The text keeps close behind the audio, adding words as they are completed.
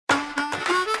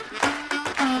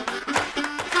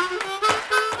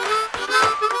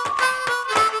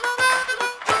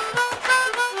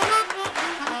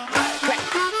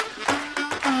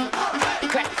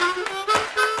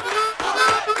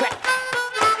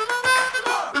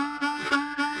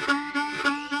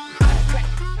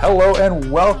Hello and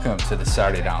welcome to the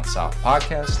Saturday Down South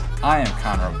podcast. I am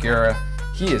Connor O'Gara.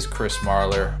 He is Chris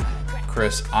Marler.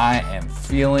 Chris, I am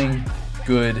feeling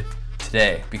good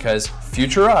today because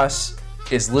future us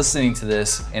is listening to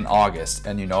this in August,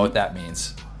 and you know what that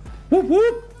means. Whoop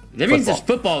whoop! That means there's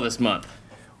football this month.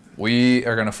 We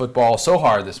are going to football so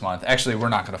hard this month. Actually, we're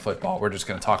not going to football. We're just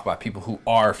going to talk about people who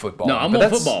are football. No, I'm on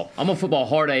football. I'm on football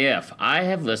hard AF. I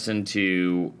have listened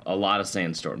to a lot of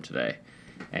Sandstorm today.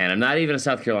 And I'm not even a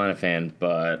South Carolina fan,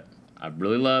 but I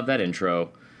really love that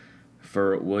intro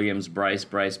for Williams, Bryce,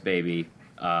 baby.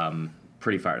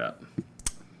 Pretty fired up.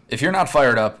 If you're not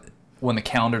fired up when the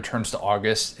calendar turns to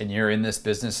August and you're in this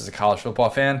business as a college football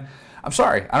fan, I'm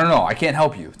sorry. I don't know. I can't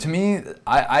help you. To me,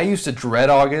 I used to dread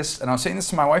August, and I was saying this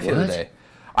to my wife the other day.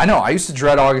 I know. I used to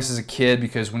dread August as a kid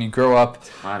because when you grow up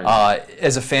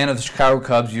as a fan of the Chicago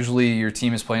Cubs, usually your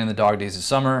team is playing in the dog days of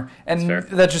summer, and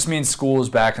that just means school is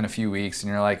back in a few weeks, and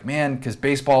you're like, man, because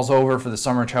baseball's over for the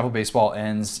summer, travel baseball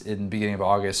ends in the beginning of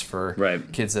August for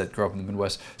kids that grow up in the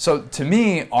Midwest. So to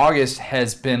me, August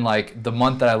has been like the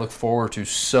month that I look forward to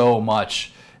so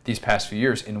much these past few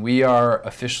years, and we are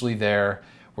officially there.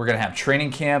 We're going to have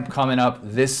training camp coming up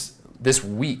this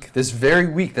week, this very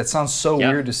week. That sounds so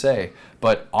weird to say,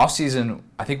 but off-season,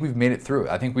 I think we've made it through.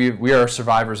 I think we are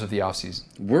survivors of the off-season.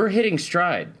 We're hitting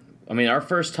stride. I mean, our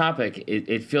first topic,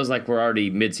 it feels like we're already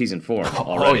mid-season form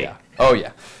already. Oh,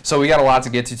 yeah. So we got a lot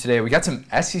to get to today. We got some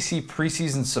SEC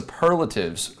Preseason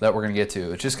Superlatives that we're going to get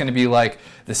to. It's just going to be like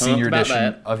the senior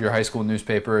edition of your high school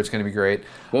newspaper. It's going to be great.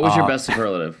 What was your best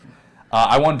superlative?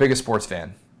 I won biggest sports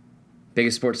fan.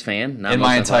 Biggest sports fan? In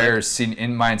my entire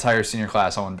senior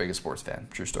class, I won biggest sports fan.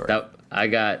 True story. But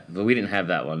we didn't have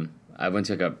that one. I went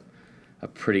to a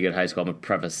pretty good high school. I'm going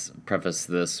to preface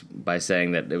this by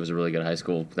saying that it was a really good high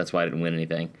school. That's why I didn't win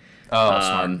anything. Oh,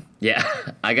 smart. Yeah.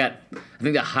 I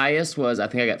think the highest was, I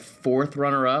got fourth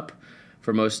runner-up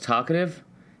for most talkative.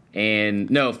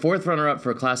 Fourth runner-up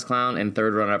for class clown and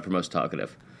third runner-up for most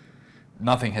talkative.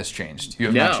 Nothing has changed. You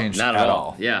have not changed at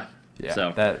all. Yeah. Yeah,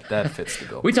 so that fits the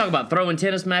bill. We talk about throwing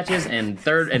tennis matches and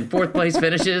third and fourth place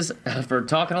finishes for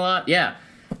talking a lot. Yeah,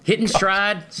 hitting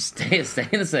stride, staying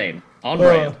the same. On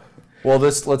brand. Well,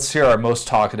 let's hear our most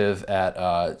talkative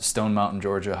at Stone Mountain,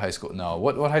 Georgia High School. No,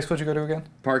 what high school did you go to again?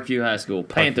 Parkview High School,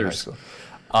 Panthers.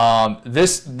 High School.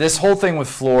 This whole thing with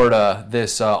Florida,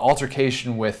 this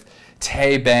altercation with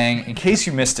Tay Bang. In case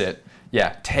you missed it,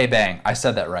 Tay Bang. I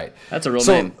said that right. That's a real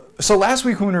name. So last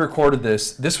week when we recorded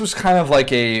this was kind of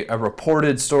like a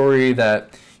reported story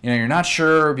that you're not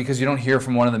sure because you don't hear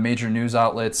from one of the major news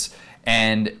outlets,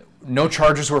 and no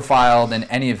charges were filed in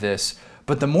any of this.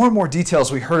 But the more and more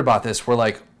details we heard about this, we're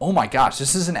like, oh my gosh,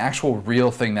 this is an actual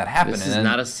real thing that happened. This is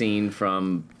not a scene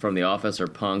from The Office or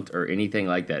Punk'd or anything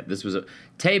like that. This was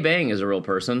Tay Bang is a real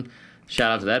person.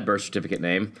 Shout out to that birth certificate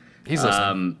name. He's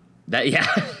listening.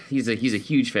 He's a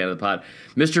huge fan of the pod.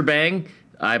 Mr. Bang,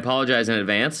 I apologize in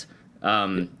advance.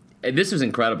 This was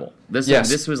incredible. This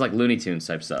was like Looney Tunes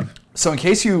type stuff. So in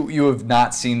case you have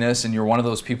not seen this and you're one of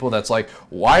those people that's like,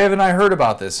 why haven't I heard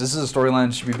about this? This is a storyline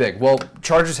that should be big. Well,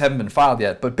 charges haven't been filed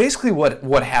yet. But basically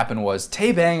what happened was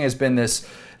Tay Bang has been this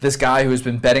guy who's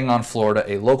been betting on Florida,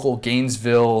 a local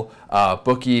Gainesville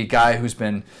bookie, guy who's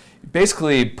been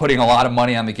basically putting a lot of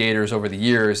money on the Gators over the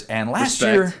years. And last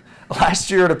year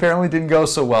it apparently didn't go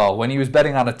so well when he was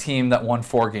betting on a team that won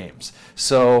 4 games.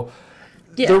 So...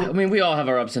 Yeah, I mean, we all have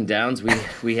our ups and downs.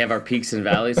 We have our peaks and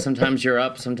valleys. Sometimes you're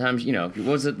up, sometimes, what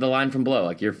was it, the line from Blow?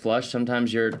 Like, you're flush,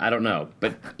 sometimes I don't know.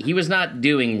 But he was not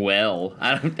doing well.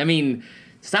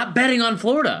 Stop betting on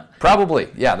Florida. Probably,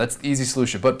 yeah, that's the easy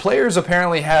solution. But players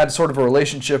apparently had sort of a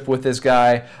relationship with this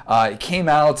guy. It came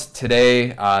out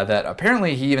today that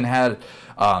apparently he even had,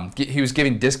 he was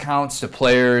giving discounts to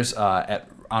players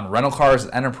on rental cars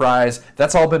at Enterprise.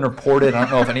 That's all been reported. I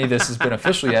don't know if any of this has been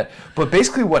official yet. But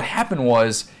basically what happened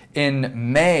was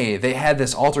in May, they had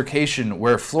this altercation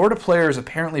where Florida players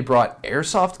apparently brought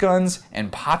airsoft guns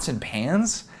and pots and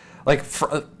pans. Like,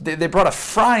 they brought a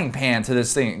frying pan to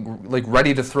this thing, like,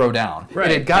 ready to throw down. Right.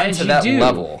 It had gotten to that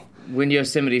level. When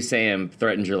Yosemite Sam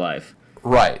threatened your life.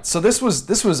 Right. So this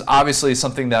was obviously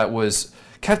something that was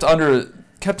kept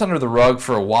under the rug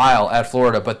for a while at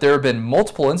Florida, but there have been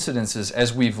multiple incidences,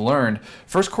 as we've learned.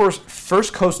 First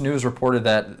Coast News reported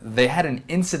that they had an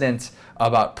incident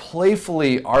about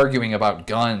playfully arguing about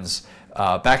guns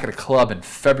back at a club in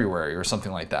February or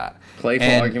something like that.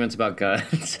 Arguments about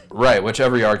guns. Right, which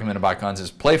every argument about guns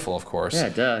is playful, of course. Yeah,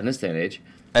 duh, in this day and age.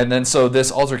 And then so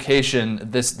this altercation,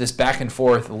 this back and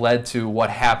forth led to what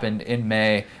happened in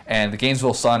May, and the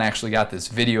Gainesville Sun actually got this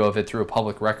video of it through a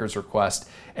public records request,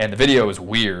 and the video is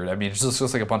weird. I mean, it just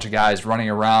looks like a bunch of guys running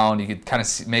around. You could kind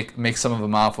of make some of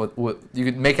them off with you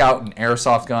could make out an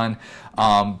airsoft gun,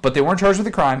 but they weren't charged with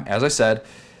a crime, as I said.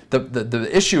 The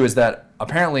issue is that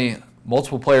apparently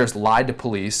multiple players lied to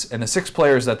police, and the 6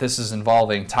 players that this is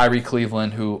involving, Tyree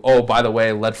Cleveland, who, oh, by the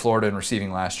way, led Florida in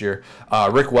receiving last year,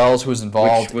 Rick Wells, who was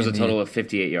involved. Which was a total of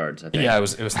 58 yards, I think. Yeah, it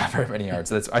was not very many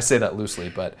yards. I say that loosely,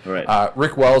 but right.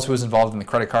 Rick Wells, who was involved in the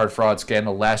credit card fraud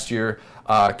scandal last year,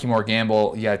 Kimor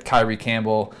Gamble, you had Kyrie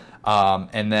Campbell,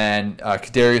 and then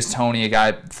Kadarius Toney, a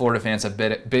guy Florida fans have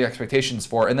big expectations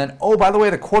for. And then, oh, by the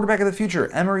way, the quarterback of the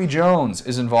future, Emory Jones,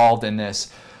 is involved in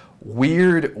this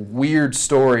weird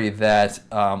story that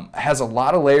has a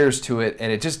lot of layers to it,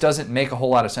 and it just doesn't make a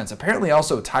whole lot of sense. Apparently,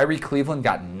 also, Tyree Cleveland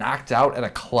got knocked out at a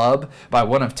club by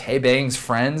one of Tay Bang's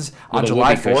friends on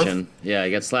July 4th. Cushion. Yeah, he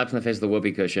got slapped in the face with a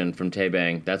whoopee cushion from Tay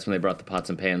Bang. That's when they brought the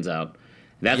pots and pans out.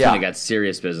 That's when they got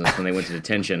serious business, when they went to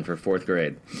detention for 4th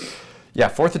grade. Yeah,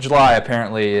 4th of July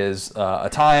apparently is a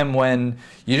time when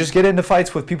you just get into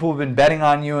fights with people who've been betting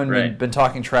on you and been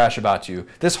talking trash about you.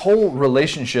 This whole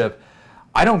relationship,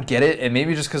 I don't get it, and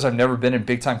maybe just because I've never been in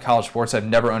big-time college sports, I've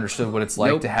never understood what it's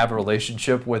like to have a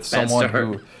relationship with someone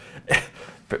who...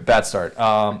 Bad start.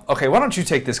 Okay, why don't you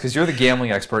take this, because you're the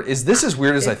gambling expert. Is this as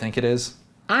weird as I think it is?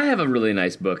 I have a really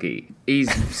nice bookie. He's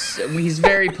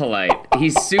very polite.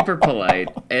 He's super polite,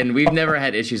 and we've never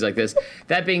had issues like this.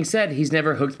 That being said, he's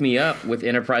never hooked me up with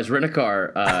Enterprise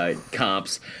Rent-A-Car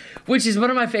comps, which is one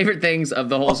of my favorite things of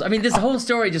the whole... I mean, this whole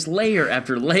story, just layer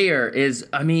after layer, is,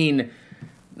 I mean...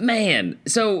 Man,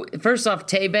 so first off,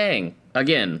 Tay Bang,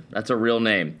 again, that's a real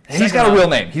name. He's got a real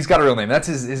name. That's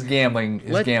his gambling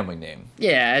name.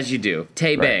 Yeah, as you do.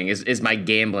 Tay Bang is my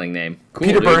gambling name. Cool,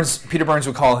 Peter Burns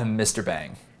would call him Mr.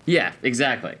 Bang. Yeah,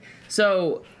 exactly.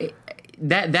 So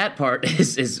that part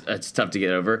is it's tough to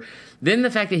get over. Then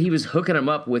the fact that he was hooking him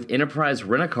up with Enterprise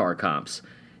Rent-A-Car comps.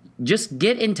 Just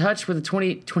get in touch with the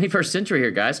 21st century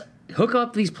here, guys. Hook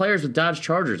up these players with Dodge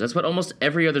Chargers. That's what almost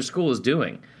every other school is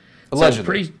doing.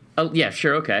 Allegedly. So yeah,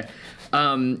 sure, okay.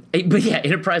 But yeah,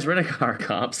 Enterprise Rent-A-Car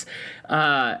comps.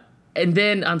 And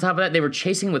then on top of that, they were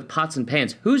chasing with pots and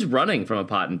pans. Who's running from a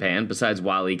pot and pan besides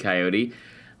Wile E. Coyote?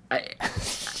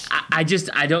 I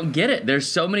don't get it.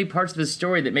 There's so many parts of this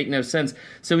story that make no sense.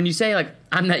 So when you say, like,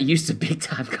 I'm not used to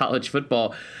big-time college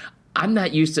football, I'm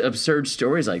not used to absurd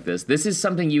stories like this. This is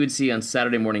something you would see on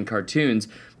Saturday morning cartoons,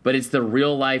 but it's the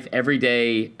real-life,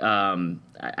 everyday,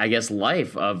 I guess,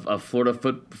 life of a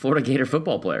Florida Gator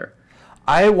football player.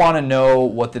 I want to know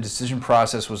what the decision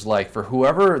process was like for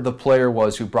whoever the player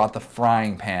was who brought the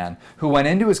frying pan, who went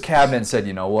into his cabinet and said,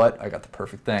 you know what, I got the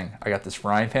perfect thing. I got this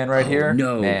frying pan right here.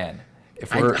 No. Man,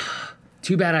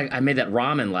 too bad I made that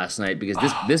ramen last night because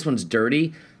this one's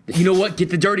dirty. You know what? Get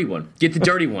the dirty one. Get the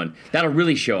dirty one. That'll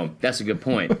really show him. That's a good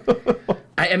point.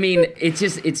 I mean,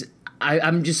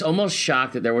 I'm just almost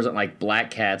shocked that there wasn't like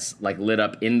black cats like lit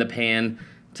up in the pan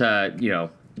to, you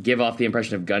know, give off the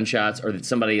impression of gunshots, or that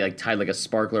somebody like tied like a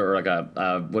sparkler or like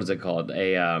a what is it called,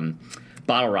 a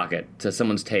bottle rocket to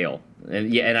someone's tail.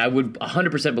 And yeah, and I would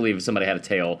 100% believe if somebody had a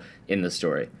tail in this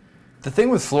story. The thing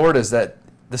with Florida is that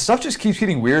the stuff just keeps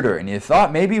getting weirder, and you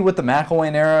thought maybe with the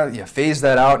McElwain era, you phase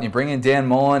that out and you bring in Dan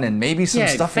Mullen, and maybe some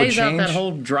stuff would change. Yeah, phase out that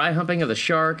whole dry humping of the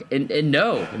shark, and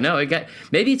no,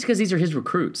 maybe it's because these are his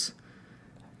recruits.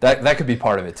 That could be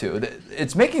part of it, too.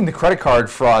 It's making the credit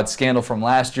card fraud scandal from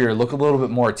last year look a little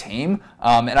bit more tame.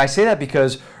 And I say that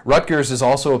because Rutgers is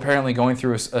also apparently going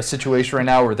through a situation right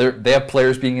now where they have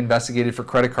players being investigated for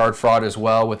credit card fraud as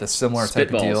well, with a similar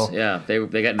type of deal. Yeah, they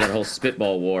got in that whole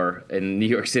spitball war in New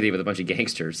York City with a bunch of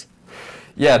gangsters.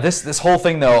 Yeah, this whole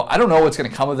thing, though, I don't know what's going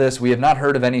to come of this. We have not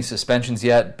heard of any suspensions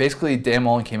yet. Basically, Dan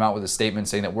Mullen came out with a statement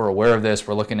saying that we're aware of this,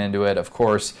 we're looking into it. Of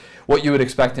course, what you would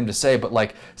expect him to say, but,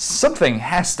 like, something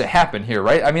has to happen here,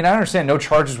 right? I mean, I understand no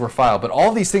charges were filed, but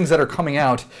all these things that are coming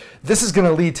out, this is going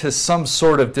to lead to some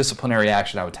sort of disciplinary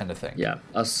action, I would tend to think. Yeah,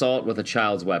 assault with a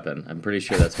child's weapon. I'm pretty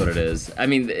sure that's what it is. I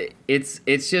mean, it's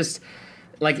just,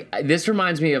 like, this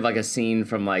reminds me of, like, a scene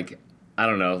from, like, I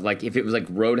don't know, like if it was like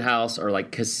Roadhouse or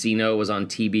like Casino was on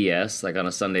TBS, like on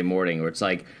a Sunday morning, where it's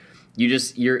like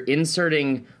you're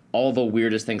inserting all the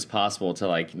weirdest things possible to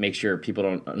like make sure people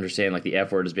don't understand like the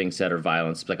F word is being said or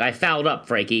violence. Like, I fouled up,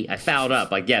 Frankie. I fouled up.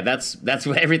 Like, yeah, that's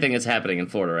what everything that's happening in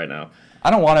Florida right now.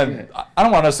 I don't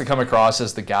want us to come across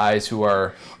as the guys who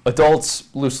are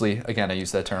adults, loosely, again, I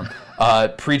use that term,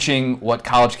 preaching what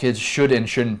college kids should and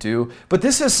shouldn't do. But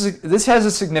this has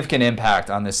a significant impact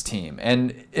on this team.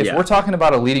 And if we're talking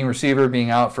about a leading receiver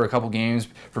being out for a couple games,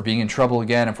 for being in trouble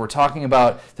again, if we're talking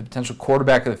about the potential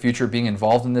quarterback of the future being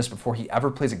involved in this before he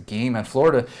ever plays a game at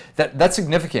Florida, that's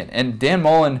significant. And Dan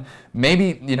Mullen,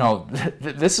 maybe,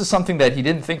 this is something that he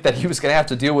didn't think that he was going to have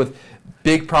to deal with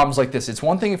big problems like this. It's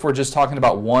one thing if we're just talking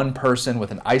about one person with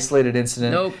an isolated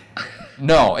incident. Nope.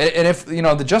 No, and if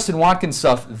the Justin Watkins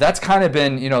stuff, that's kind of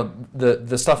been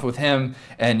the stuff with him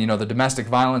and the domestic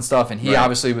violence stuff, and he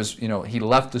obviously was he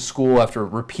left the school after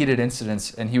repeated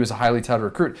incidents, and he was a highly touted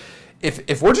recruit.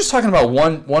 If we're just talking about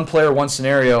one player, one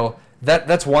scenario,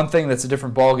 that's one thing, that's a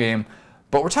different ballgame.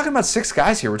 But we're talking about 6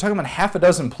 guys here. We're talking about half a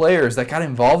dozen players that got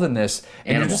involved in this,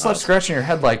 and you're just left scratching your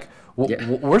head like,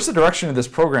 where's the direction of this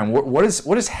program? What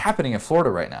is happening at Florida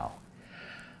right now?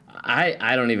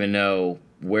 I don't even know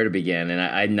where to begin,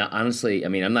 and honestly,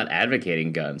 I'm not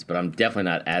advocating guns, but I'm definitely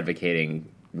not advocating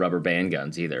rubber band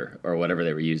guns either, or whatever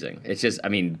they were using. It's just,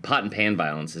 pot and pan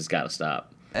violence has got to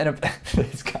stop. And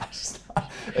it's got to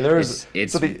stop. And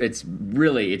it's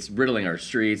riddling our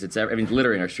streets.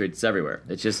 Littering our streets. It's everywhere.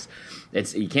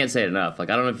 You can't say it enough. Like,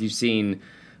 I don't know if you've seen.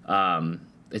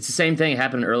 It's the same thing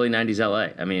happened in early '90s LA.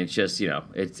 It's just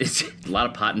it's a lot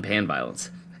of pot and pan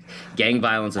violence. Gang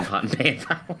violence and pot and pan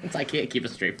violence. I can't keep a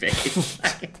straight face.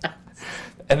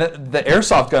 And the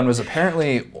airsoft gun was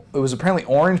apparently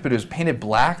orange, but it was painted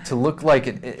black to look like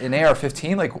an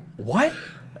AR-15. Like, what?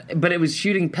 But it was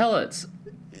shooting pellets.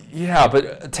 Yeah,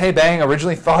 but Tay Bang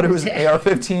originally thought it was an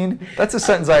AR-15. That's a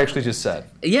sentence I actually just said.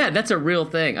 Yeah, that's a real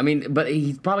thing. But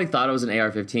he probably thought it was an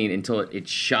AR-15 until it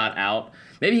shot out.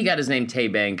 Maybe he got his name Tay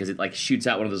Bang because it shoots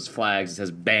out one of those flags that says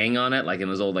 "bang" on it, like in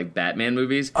those old Batman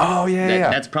movies. Oh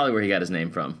yeah. That's probably where he got his name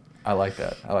from. I like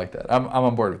that. I'm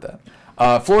on board with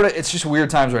that. Florida, it's just weird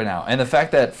times right now, and the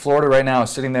fact that Florida right now is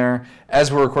sitting there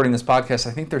as we're recording this podcast,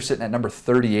 I think they're sitting at number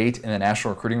 38 in the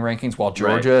national recruiting rankings, while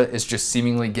Georgia is just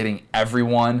seemingly getting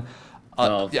everyone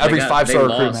every 5-star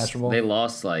recruit imaginable. They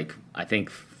lost I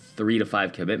think 3 to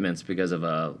 5 commitments because of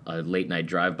a late night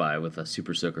drive by with a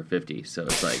Super Soaker 50. So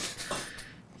it's like.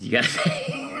 You gotta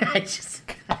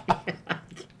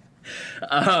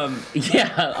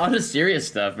on the serious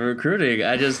stuff, recruiting,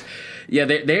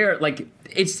 they are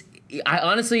I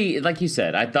honestly, like you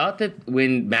said, I thought that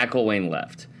when McElwain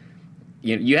left,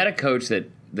 you had a coach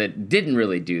that didn't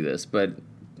really do this, but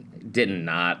did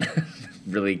not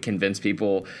really convince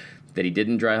people that he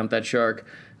didn't dry hump that shark.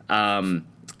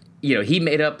 He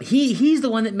made up, he's the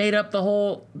one that made up the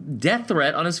whole death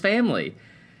threat on his family.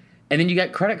 And then you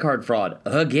got credit card fraud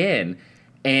again,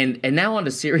 and now on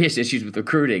to serious issues with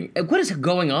recruiting. What is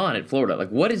going on at Florida?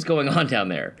 What is going on down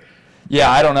there?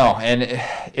 Yeah, I don't know, and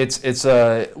it's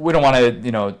we don't want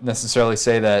to necessarily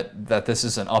say that this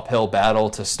is an uphill battle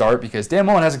to start because Dan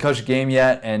Mullen hasn't coached a game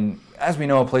yet, and as we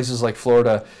know, in places like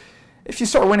Florida, if you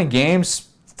start winning games,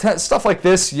 stuff like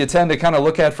this you tend to kind of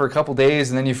look at for a couple days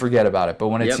and then you forget about it. But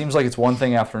when it seems like it's one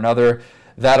thing after another.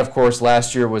 That, of course,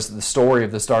 last year was the story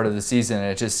of the start of the season, and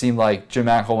it just seemed like Jim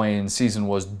McElwain's season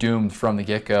was doomed from the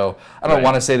get-go. I don't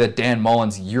want to say that Dan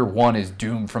Mullen's year one is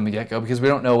doomed from the get-go because we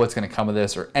don't know what's going to come of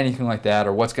this or anything like that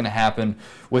or what's going to happen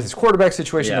with his quarterback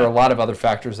situation. There are a lot of other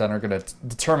factors that are going to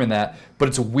determine that, but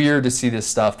it's weird to see this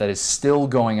stuff that is still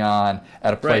going on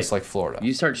at a place like Florida.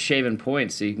 You start shaving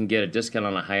points so you can get a discount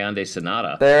on a Hyundai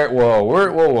Sonata.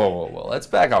 Whoa. Let's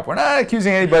back up. We're not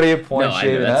accusing anybody of point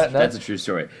shaving. That's a true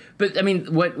story. But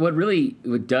what really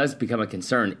does become a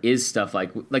concern is stuff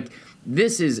like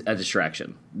this is a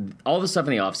distraction. All the stuff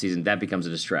in the offseason, that becomes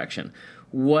a distraction.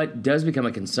 What does become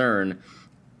a concern,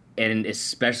 and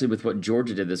especially with what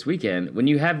Georgia did this weekend, when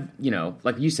you have,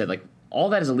 like you said, all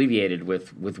that is alleviated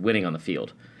with winning on the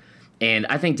field. And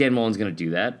I think Dan Mullen's going to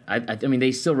do that. I mean,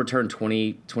 they still returned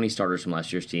 20 starters from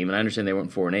last year's team, and I understand they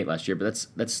went 4-8 last year, but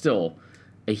that's still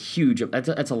a huge. That's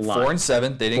a lot.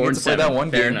 4-7. They didn't get to play that one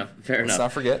game. Fair enough. Let's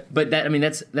not forget. But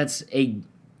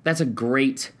that's a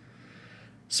great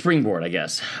springboard, I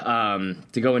guess,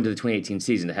 to go into the 2018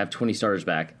 season to have 20 starters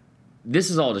back. This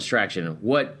is all a distraction.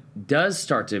 What does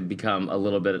start to become a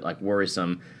little bit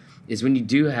worrisome is when you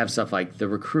do have stuff like the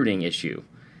recruiting issue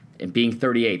and being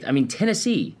 38th. I mean,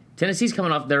 Tennessee's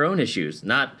coming off their own issues,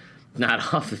 not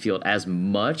off the field as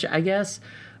much, I guess.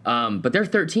 But they're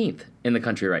 13th in the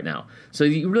country right now. So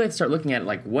you really have to start looking at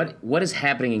what is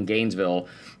happening in Gainesville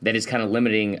that is kind of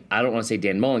limiting. I don't want to say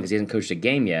Dan Mullen because he hasn't coached a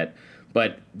game yet,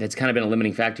 but that's kind of been a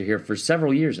limiting factor here for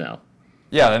several years now.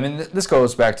 Yeah, I mean, this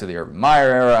goes back to the Urban Meyer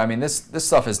era. I mean, this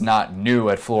stuff is not new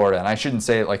at Florida, and I shouldn't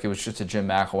say it like it was just a Jim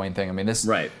McElwain thing. I mean, this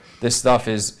stuff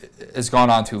has gone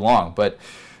on too long. But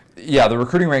Yeah, the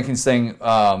recruiting rankings thing,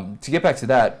 to get back to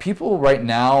that, people right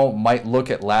now might look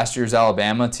at last year's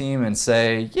Alabama team and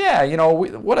say, yeah,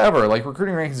 whatever, like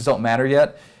recruiting rankings don't matter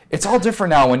yet. It's all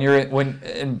different now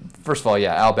and first of all,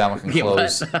 yeah, Alabama can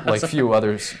close like few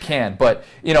others can. But,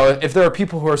 if there are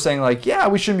people who are saying like, yeah,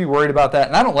 we shouldn't be worried about that,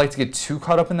 and I don't like to get too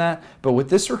caught up in that, but with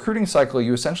this recruiting cycle,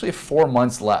 you essentially have 4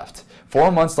 months left. 4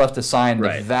 months left to sign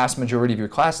the vast majority of your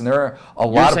class, and there are a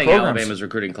lot of programs. You're saying Alabama's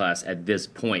recruiting class at this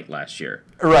point last year.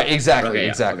 Right,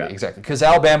 exactly. Because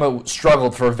Alabama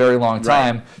struggled for a very long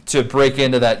time to break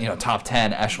into that top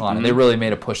 10 echelon, and they really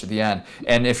made a push at the end.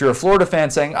 And if you're a Florida fan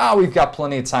saying, we've got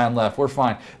plenty of time left, we're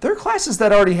fine, there are classes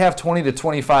that already have 20 to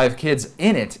 25 kids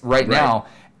in it right now.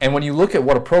 And when you look at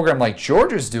what a program like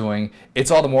Georgia's doing, it's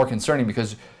all the more concerning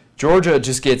because Georgia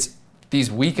just gets these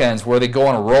weekends where they go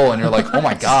on a roll and you're like, oh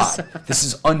my God, this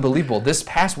is unbelievable. This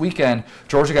past weekend,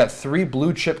 Georgia got 3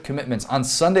 blue chip commitments on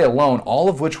Sunday alone, all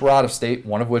of which were out of state,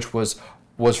 one of which was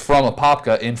from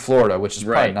Apopka in Florida, which is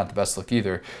probably not the best look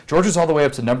either. Georgia's all the way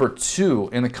up to number 2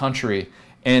 in the country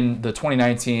in the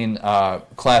 2019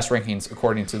 class rankings,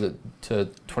 according to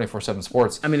 24/7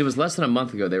 Sports. I mean, it was less than a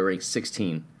month ago. They were ranked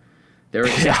 16. They were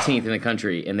 16th in the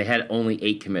country, and they had only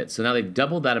 8 commits. So now they've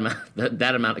doubled that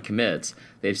amount of commits.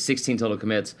 They have 16 total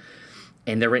commits,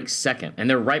 and they're ranked 2nd. And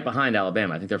they're right behind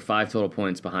Alabama. I think they're 5 total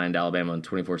points behind Alabama in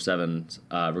 24/7's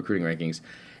recruiting rankings.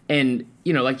 And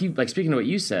like speaking to what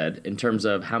you said in terms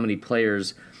of how many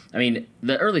players, I mean,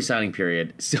 the early signing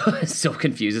period still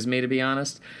confuses me, to be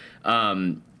honest,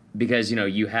 because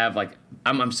you have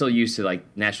I'm still used to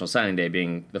National Signing Day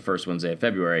being the first Wednesday of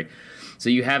February. So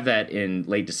you have that in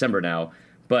late December now.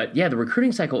 But, yeah, the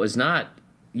recruiting cycle is not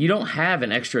 – you don't have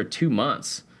an extra 2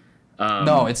 months.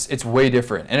 No, it's way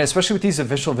different. And especially with these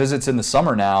official visits in the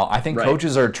summer now, I think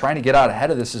coaches are trying to get out ahead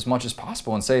of this as much as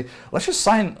possible and say, let's just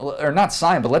sign – or not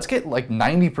sign, but let's get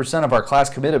 90% of our class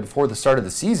committed before the start of the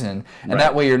season. And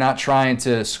that way you're not trying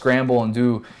to scramble and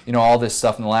do all this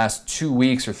stuff in the last 2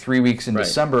 weeks or 3 weeks in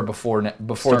December before the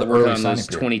early signing period.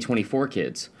 2024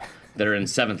 kids that are in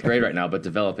 7th grade right now, but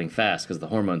developing fast because the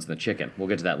hormones in the chicken. We'll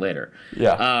get to that later.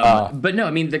 Yeah. But no,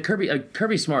 I mean the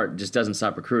Kirby Smart just doesn't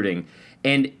stop recruiting,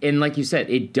 and like you said,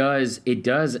 it does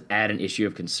add an issue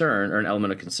of concern or an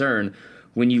element of concern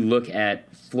when you look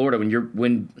at Florida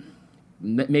when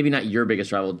maybe not your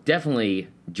biggest rival, definitely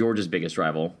Georgia's biggest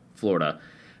rival, Florida.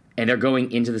 And they're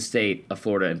going into the state of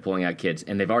Florida and pulling out kids.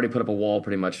 And they've already put up a wall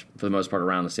pretty much for the most part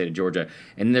around the state of Georgia.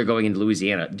 And then they're going into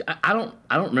Louisiana. I don't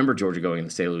remember Georgia going in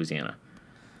the state of Louisiana.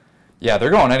 Yeah,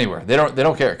 they're going anywhere. They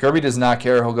don't care. Kirby does not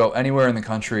care. He'll go anywhere in the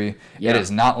country. Yeah. It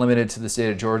is not limited to the state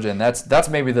of Georgia. And that's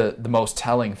maybe the most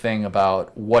telling thing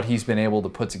about what he's been able to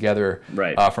put together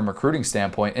from a recruiting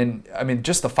standpoint. And, I mean,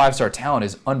 just the 5-star talent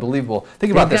is unbelievable.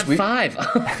 Think about this. They've got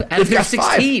 5 out of their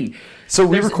 16. So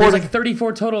there's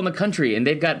 34 total in the country, and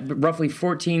they've got roughly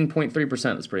 14.3%.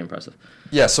 That's pretty impressive.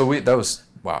 Yeah, so that was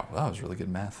really good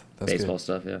math. That's baseball good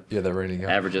stuff, yeah. Yeah, they're ready to go.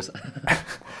 Averages.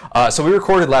 So we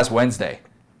recorded last Wednesday.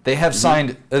 They have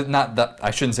signed,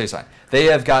 I shouldn't say signed. They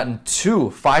have gotten 2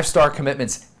 5-star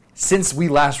commitments since we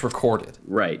last recorded.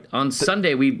 Right. On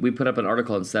Sunday, we put up an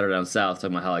article in Saturday Down South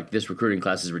talking about how this recruiting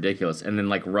class is ridiculous. And then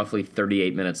roughly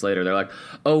 38 minutes later, they're like,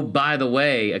 oh, by the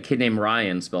way, a kid named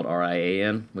Ryan, spelled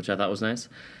R-I-A-N, which I thought was nice.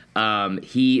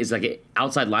 He is an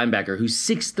outside linebacker who's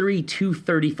 6'3",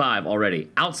 235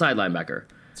 already. Outside linebacker.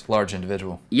 It's a large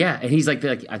individual. Yeah, and he's I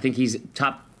think he's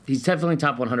definitely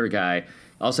top 100 guy.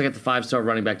 Also got the 5-star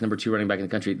running back, number 2 running back in the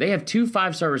country. They have 2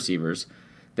 5-star receivers.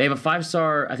 They have a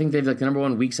 5-star, I think they have the number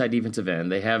 1 weak side defensive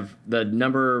end. They have the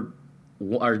number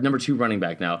 2 running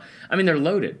back now. I mean, they're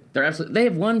loaded. They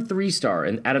have 1 3-star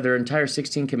out of their entire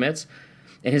 16 commits,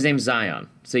 and his name's Zion.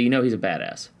 So he's a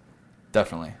badass.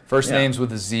 Definitely. First names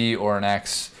with a Z or an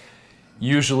X.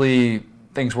 Usually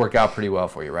things work out pretty well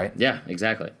for you, right? Yeah,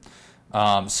 exactly.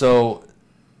 So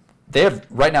they have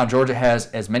right now. Georgia has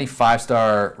as many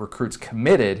 5-star recruits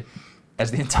committed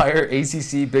as the entire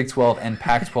ACC, Big 12, and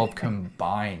Pac-12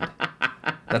 combined.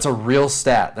 That's a real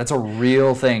stat. That's a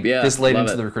real thing this late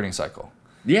into the recruiting cycle.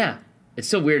 Yeah. It's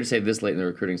so weird to say this late in the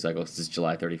recruiting cycle because it's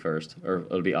July 31st, or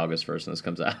it'll be August 1st when this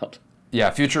comes out. Yeah,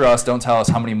 future us, don't tell us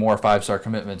how many more 5-star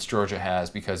commitments Georgia has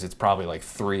because it's probably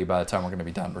 3 by the time we're going to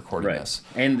be done recording this.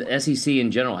 And the SEC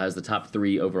in general has the top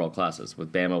 3 overall classes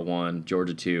with Bama 1,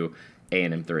 Georgia 2,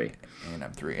 A&M 3.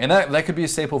 A&M 3. And that could be a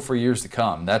staple for years to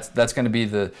come. That's going to be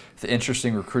the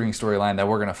interesting recruiting storyline that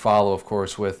we're going to follow, of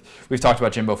course, we've talked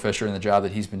about Jimbo Fisher and the job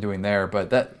that he's been doing there, but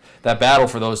that battle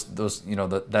for those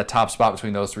that top spot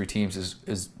between those 3 teams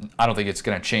is I don't think it's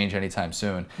going to change anytime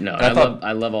soon. No,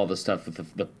 I love all the stuff with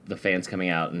the fans coming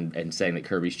out and saying that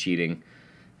Kirby's cheating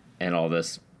and all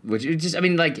this. Which is just, I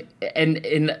mean, like, and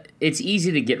it's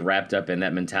easy to get wrapped up in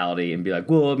that mentality and be like,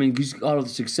 well, I mean, he's got all the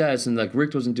success, and like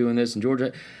Rick wasn't doing this, and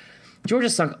Georgia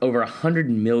sunk over $100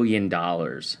 million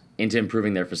into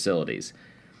improving their facilities.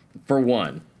 For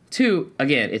one. Two,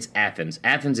 again, it's Athens.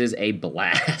 Athens is a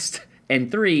blast. And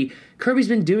three, Kirby's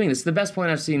been doing this. The best point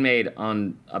I've seen made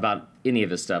on about any of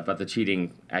this stuff, about the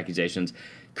cheating accusations.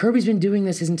 Kirby's been doing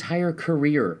this his entire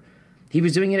career. He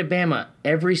was doing it at Bama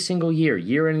every single year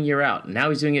in and year out. Now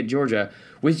he's doing it at Georgia,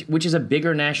 which is a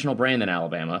bigger national brand than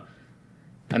Alabama.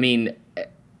 I mean,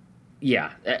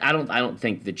 yeah, I don't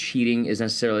think the cheating is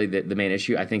necessarily the main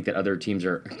issue. I think that other teams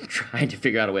are trying to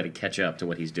figure out a way to catch up to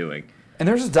what he's doing. And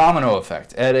there's a domino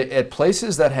effect at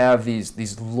places that have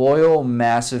these loyal,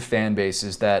 massive fan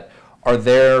bases that are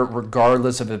there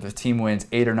regardless of if a team wins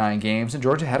 8 or 9 games. And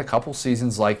Georgia had a couple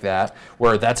seasons like that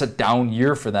where that's a down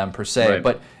year for them per se. Right.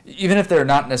 But even if they're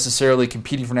not necessarily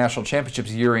competing for national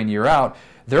championships year in, year out,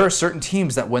 there are certain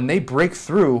teams that when they break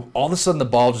through, all of a sudden the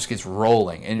ball just gets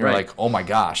rolling. And you're like, oh my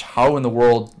gosh, how in the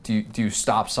world do you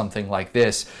stop something like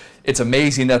this? It's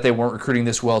amazing that they weren't recruiting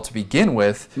this well to begin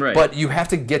with, but you have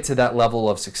to get to that level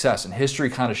of success. And history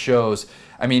kind of shows,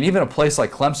 I mean, even a place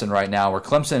like Clemson right now, where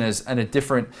Clemson is in a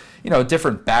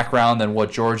different background than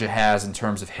what Georgia has in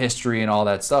terms of history and all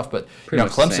that stuff. But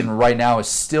Clemson right now is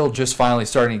still just finally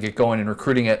starting to get going and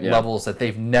recruiting at levels that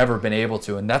they've never been able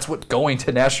to. And that's what going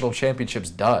to national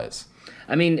championships does.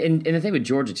 I mean, and the thing with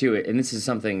Georgia too, and this is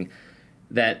something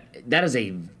that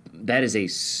is a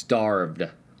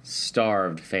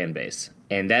starved fan base,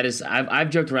 and that is I've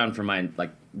joked around for mine, like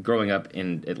growing up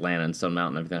in Atlanta and Stone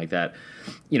Mountain and everything like that.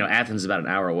 Athens is about an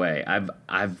hour away.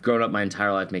 I've grown up my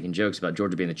entire life making jokes about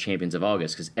Georgia being the champions of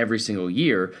August, because every single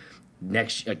year,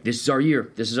 this is our year,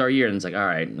 and it's like, all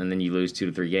right, and then you lose 2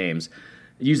 to 3 games,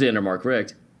 usually under Mark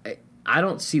Richt. I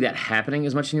don't see that happening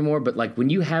as much anymore. But like when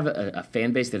you have a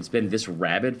fan base that's been this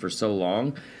rabid for so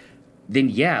long,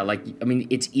 then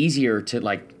it's easier to,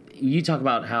 like, you talk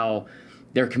about how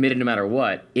they're committed no matter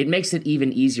what. It makes it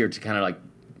even easier to kind of like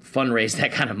fundraise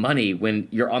that kind of money when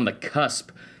you're on the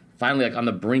cusp, finally like on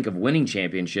the brink of winning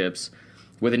championships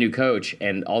with a new coach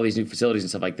and all these new facilities and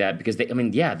stuff like that. Because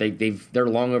they're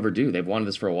long overdue. They've wanted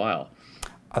this for a while.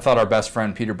 I thought our best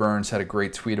friend Peter Burns had a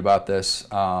great tweet about this.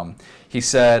 He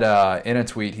said in a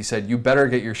tweet, you better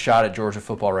get your shot at Georgia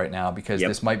football right now, because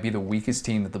this might be the weakest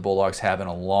team that the Bulldogs have in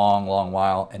a long, long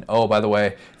while. And oh, by the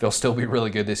way, they'll still be really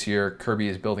good this year. Kirby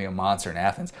is building a monster in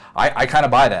Athens. I kind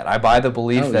of buy that. I buy the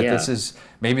belief that this is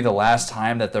maybe the last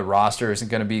time that the roster isn't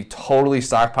going to be totally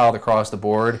stockpiled across the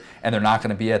board, and they're not going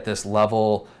to be at this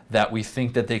level that we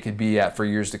think that they could be at for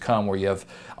years to come, where you have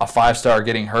a 5-star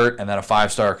getting hurt and then a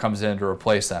 5-star comes in to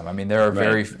replace them. I mean, there are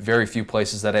very, very few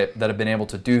places that have been able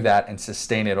to do that and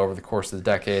sustain it over the course of the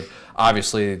decade.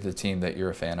 Obviously, the team that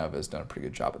you're a fan of has done a pretty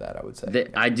good job of that, I would say.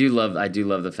 I do love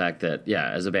the fact that,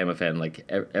 as a Bama fan,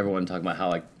 like everyone talking about how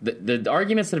like the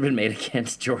arguments that have been made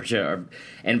against Georgia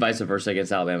and vice versa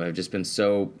against Alabama have just been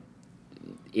so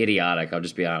idiotic. I'll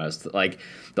just be honest. Like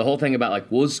the whole thing about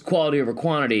like, well, it's quality over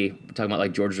quantity. We're talking about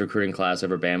like Georgia's recruiting class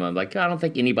over Bama. Like, I don't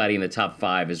think anybody in the top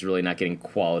 5 is really not getting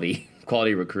quality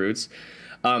recruits.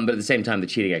 But at the same time, the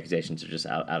cheating accusations are just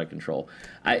out of control.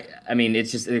 I mean,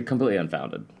 it's just completely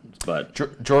unfounded. But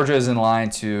Georgia is in line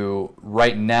to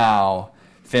right now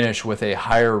finish with a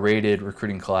higher rated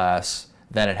recruiting class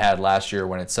than it had last year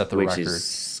when it set the record. Which is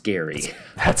scary.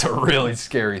 That's a really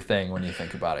scary thing when you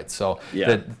think about it. So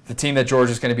the team that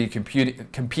Georgia is going to be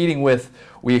competing with,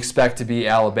 we expect to be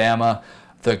Alabama.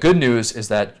 The good news is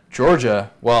that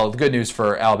the good news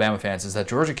for Alabama fans is that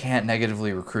Georgia can't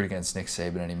negatively recruit against Nick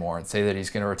Saban anymore and say that he's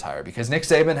going to retire, because Nick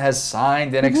Saban has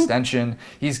signed an extension.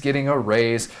 He's getting a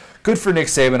raise. Good for Nick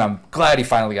Saban. I'm glad he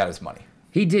finally got his money.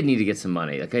 He did need to get some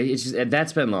money. Like, it's just,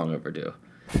 that's been long overdue.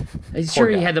 I'm sure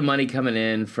he had the money coming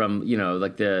in from,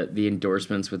 like the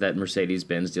endorsements with that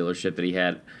Mercedes-Benz dealership that he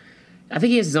had. I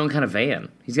think he has his own kind of van.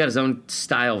 He's got his own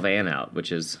style van out,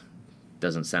 which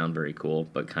doesn't sound very cool,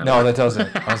 but kind of. No, that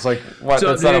doesn't. I was like, what?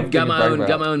 So, dude, got my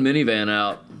own minivan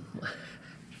out.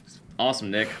 Awesome,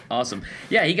 Nick. Awesome.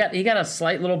 Yeah, he got a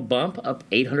slight little bump up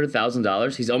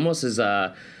 $800,000. He's almost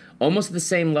at the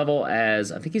same level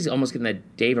as, I think he's almost getting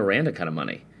that Dave Aranda kind of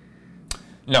money.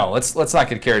 No, let's not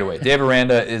get carried away. Dave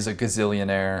Aranda is a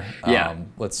gazillionaire.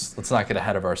 Let's not get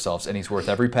ahead of ourselves, and he's worth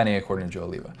every penny according to Joe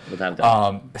Oliva. Without a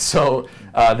doubt. So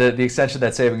the extension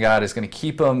that Saban got is going to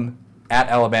keep him at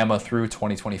Alabama through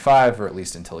 2025, or at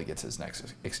least until he gets his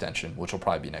next extension, which will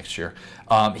probably be next year.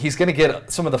 He's going to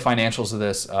get some of the financials of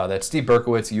this. That's Steve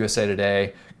Berkowitz, USA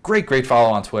Today. Great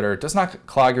follow on Twitter. Does not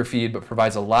clog your feed, but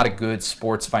provides a lot of good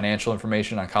sports financial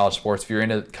information on college sports. If you're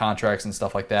into contracts and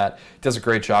stuff like that, he does a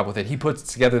great job with it. He puts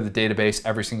together the database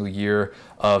every single year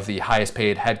of the highest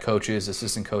paid head coaches,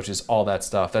 assistant coaches, all that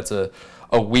stuff. That's a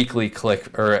weekly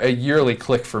click, or a yearly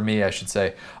click for me, I should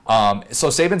say. So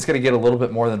Saban's going to get a little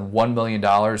bit more than $1 million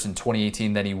in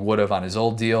 2018 than he would have on his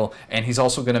old deal, and he's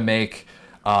also going to make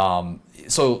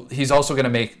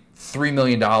 $3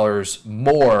 million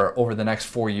more over the next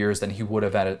 4 years than he would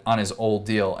have had on his old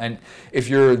deal. And if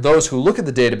you're those who look at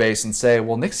the database and say,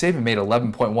 well, Nick Saban made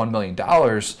 $11.1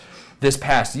 million this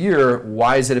past year,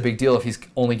 why is it a big deal if he's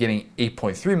only getting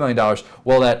 $8.3 million?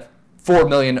 Well, that $4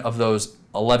 million of those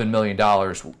 $11 million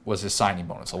was his signing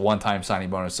bonus, a one-time signing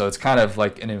bonus. So it's kind of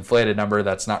like an inflated number.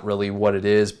 That's not really what it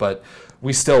is, but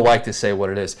we still like to say what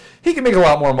it is. He can make a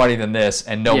lot more money than this,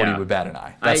 and nobody would bat an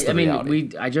eye. That's the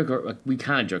reality. We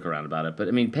kind of joke around about it, but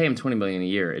I mean, pay him $20 million a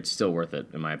year. It's still worth it,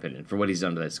 in my opinion, for what he's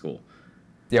done to that school.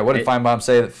 Yeah, what did Feinbaum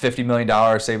say? That $50 million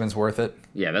Saban's worth it?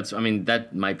 Yeah, that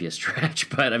might be a stretch,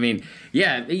 but I mean,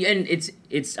 yeah, and it's.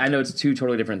 I know it's two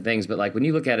totally different things, but like when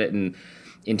you look at it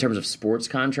in terms of sports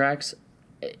contracts,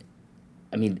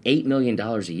 I mean, $8 million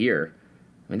a year.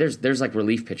 I mean, there's like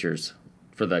relief pitchers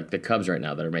for the Cubs right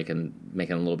now that are making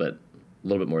a little bit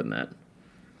more than that.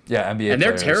 Yeah, NBA and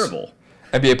players. They're terrible.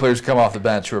 NBA players come off the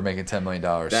bench who are making $10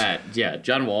 million.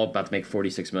 John Wall about to make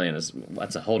 $46 million.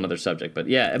 That's a whole other subject. But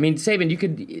yeah, I mean, Saban, you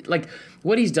could like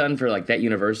what he's done for like that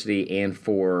university and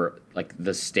for like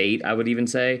the state, I would even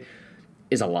say,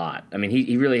 is a lot. I mean,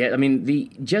 he really had. I mean, the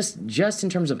just in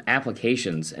terms of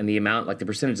applications and the amount, like the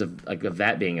percentage of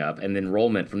that being up and the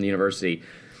enrollment from the university,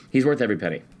 he's worth every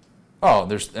penny. Oh,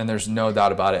 there's no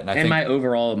doubt about it. And I think my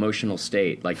overall emotional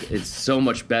state, like, it's so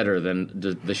much better than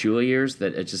the Shula years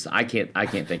that it's just I can't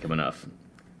thank him enough.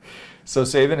 So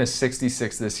Saban is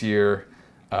 66 this year.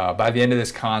 By the end of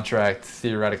this contract,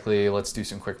 theoretically, let's do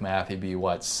some quick math. He'd be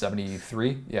what,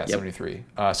 73? Yeah, yep. 73.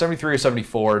 73 or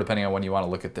 74, depending on when you want to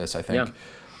look at this. I think.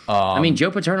 Yeah. I mean, Joe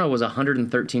Paterno was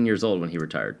 113 years old when he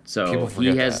retired. So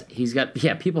he's got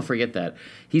people forget that.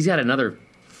 He's got another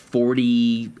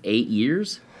 48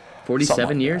 years.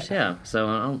 47 years, that. Yeah.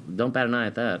 So don't bat an eye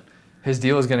at that. His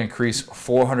deal is going to increase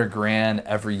 $400,000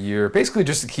 every year, basically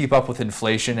just to keep up with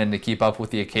inflation and to keep up with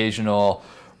the occasional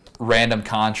random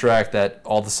contract that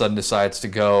all of a sudden decides to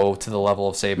go to the level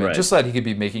of Saban, right. Just so that he could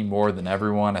be making more than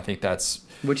everyone. I think that's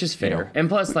which is fair. And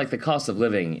plus, like the cost of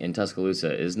living in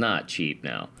Tuscaloosa is not cheap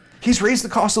now. He's raised the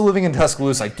cost of living in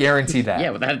Tuscaloosa. I guarantee that.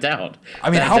 Yeah, without a doubt. I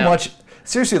mean, how much?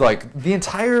 Seriously, like, the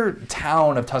entire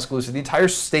town of Tuscaloosa, the entire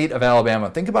state of Alabama,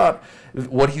 think about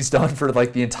what he's done for,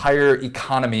 like, the entire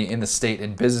economy in the state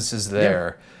and businesses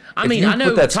there. Yeah. I mean, I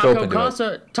know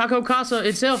Taco Casa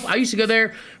itself, I used to go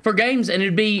there for games, and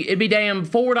it'd be damn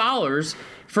 $4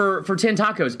 for 10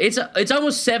 tacos. It's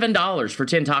almost $7 for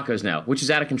 10 tacos now, which is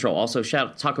out of control. Also, shout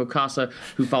out to Taco Casa,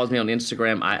 who follows me on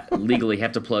Instagram. I legally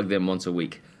have to plug them once a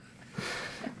week.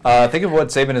 Think of what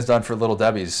Saban has done for Little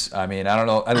Debbie's. I mean, I don't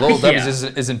know. And Little Debbie's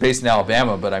isn't based in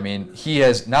Alabama, but I mean, he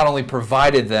has not only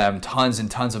provided them tons and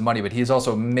tons of money, but he's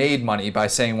also made money by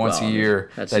saying once a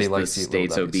year that he likes to eat Little Debbie's. That's the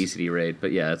state's obesity rate,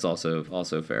 but yeah, that's also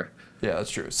fair. Yeah,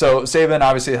 that's true. So Saban,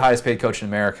 obviously the highest paid coach in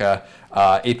America,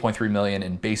 $8.3 million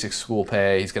in basic school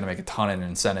pay. He's going to make a ton in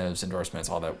incentives, endorsements,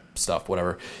 all that stuff,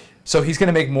 whatever. So he's going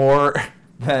to make more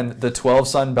than the 12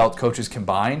 Sun Belt coaches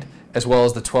combined, as well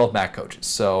as the 12 MAC coaches.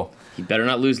 So he better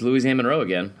not lose Louisiana Monroe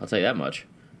again. I'll tell you that much.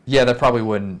 Yeah, that probably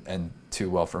wouldn't end too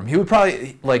well for him. He would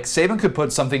probably, like, Saban could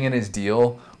put something in his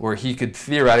deal where he could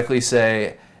theoretically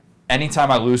say,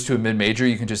 anytime I lose to a mid-major,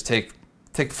 you can just take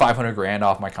 $500,000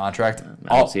 off my contract.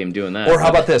 I don't see him doing that. Or how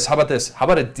about this? How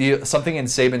about a deal? Something in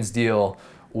Saban's deal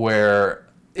where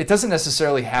it doesn't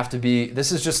necessarily have to be.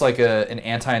 This is just like an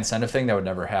anti-incentive thing that would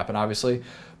never happen, obviously.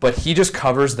 But he just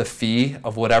covers the fee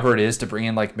of whatever it is to bring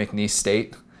in, like, McNeese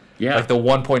State. Yeah, like the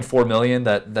 $1.4 million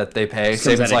that they pay.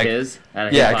 Saban's like,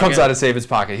 it comes out of Saban's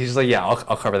pocket. He's just like, yeah, I'll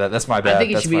cover that. That's my bad. I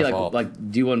think it should be fault.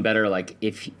 like do one better. Like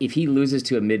if he loses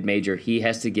to a mid major, he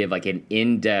has to give like an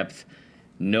in-depth,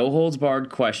 no holds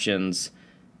barred questions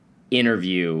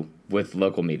interview with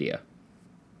local media.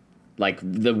 Like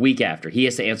the week after, he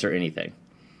has to answer anything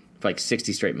for like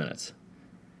 60 straight minutes.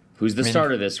 Who's the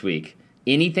starter this week?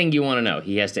 Anything you want to know,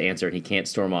 he has to answer. And he can't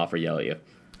storm off or yell at you.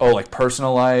 Oh, like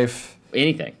personal life,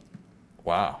 anything.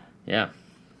 Wow. Yeah.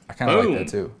 I kind of like that,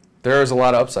 too. There is a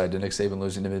lot of upside to Nick Saban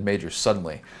losing to mid-majors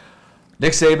suddenly.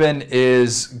 Nick Saban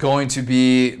is going to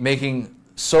be making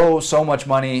so much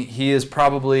money. Nick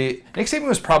Saban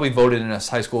was probably voted in his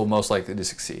high school most likely to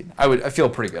succeed. I feel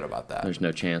pretty good about that. There's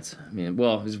no chance. I mean,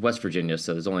 well, it's West Virginia,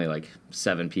 so there's only like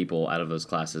 7 people out of those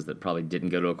classes that probably didn't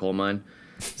go to a coal mine.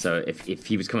 So if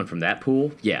he was coming from that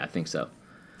pool, yeah, I think so.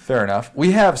 Fair enough.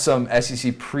 We have some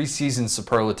SEC preseason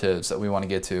superlatives that we want to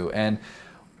get to, and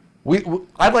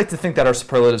I'd like to think that our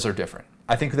superlatives are different.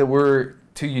 I think that we're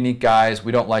two unique guys.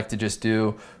 We don't like to just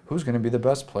do who's going to be the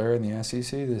best player in the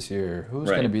SEC this year, who's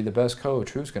going to be the best coach,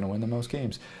 who's going to win the most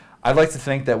games. I'd like to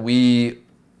think that we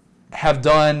have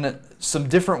done some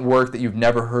different work that you've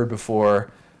never heard before,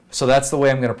 so that's the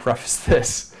way I'm going to preface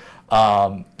this.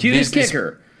 Cutest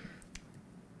kicker,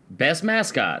 best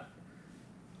mascot.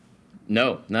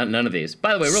 No, none of these.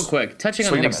 By the way, real quick, touching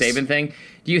on the Nick Saban thing.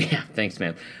 Yeah, thanks,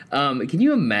 man. Can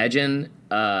you imagine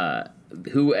if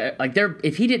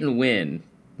he didn't win,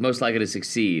 most likely to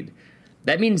succeed?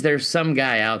 That means there's some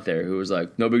guy out there who was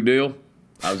like, no big deal.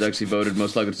 I was actually voted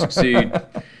most likely to succeed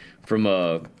from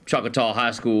Choctaw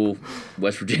High School,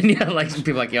 West Virginia. Like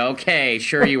people like, yeah, okay,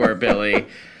 sure you were, Billy.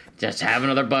 Just have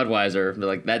another Budweiser. They're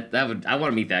like I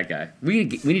want to meet that guy. We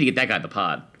need to get that guy at the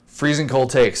pod. Freezing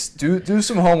cold takes. Do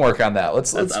some homework on that.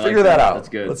 Let's figure that out. That's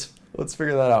good. Let's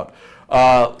figure that out.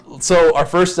 So our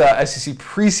first SEC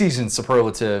preseason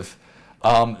superlative.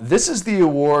 This is the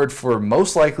award for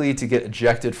most likely to get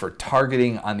ejected for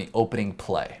targeting on the opening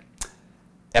play.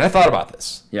 And I thought about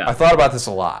this. Yeah. I thought about this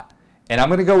a lot. And I'm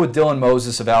going to go with Dylan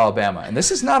Moses of Alabama. And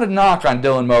this is not a knock on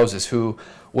Dylan Moses, who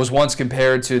was once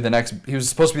compared to he was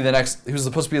supposed to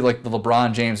be like the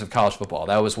LeBron James of college football.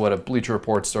 That was what a Bleacher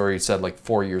Report story said like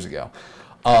 4 years ago.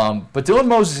 But Dylan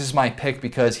Moses is my pick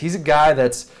because he's a guy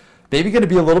that's maybe going to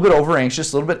be a little bit over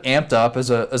anxious, a little bit amped up as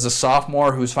a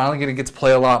sophomore who's finally going to get to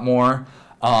play a lot more.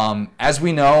 As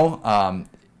we know,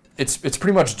 it's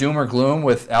pretty much doom or gloom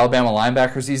with Alabama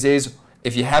linebackers these days.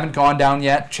 If you haven't gone down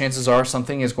yet, chances are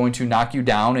something is going to knock you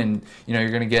down, and you're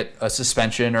going to get a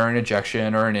suspension or an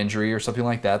ejection or an injury or something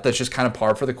like that. That's just kind of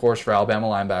par for the course for Alabama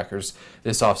linebackers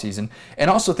this offseason.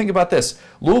 And also think about this.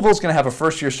 Louisville's going to have a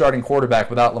first-year starting quarterback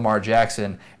without Lamar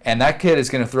Jackson, and that kid is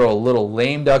going to throw a little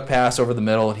lame duck pass over the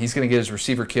middle, and he's going to get his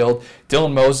receiver killed.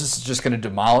 Dylan Moses is just going to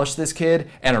demolish this kid,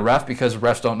 and a ref, because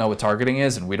refs don't know what targeting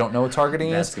is, and we don't know what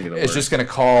targeting is just going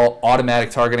to call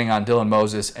automatic targeting on Dylan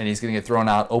Moses, and he's going to get thrown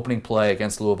out opening play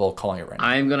against Louisville, calling it right now.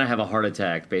 I'm going to have a heart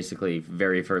attack, basically,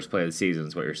 very first play of the season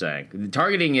is what you're saying. The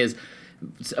targeting is,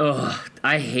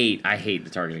 I hate the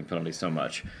targeting penalty so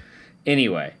much.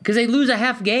 Anyway, because they lose a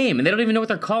half game, and they don't even know what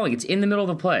they're calling. It's in the middle of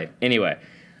the play. Anyway,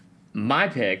 my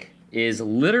pick is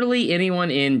literally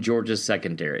anyone in Georgia's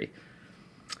secondary.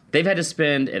 They've had to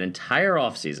spend an entire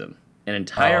offseason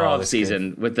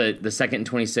with the second and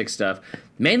 26 stuff,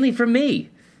 mainly from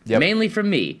me. Yep. Mainly from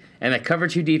me. And that cover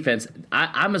 2 defense,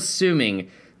 I'm assuming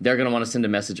they're going to want to send a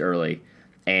message early,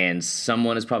 and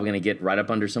someone is probably going to get right up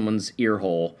under someone's ear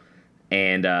hole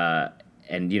and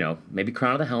maybe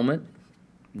crown of the helmet.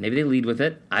 Maybe they lead with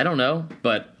it. I don't know,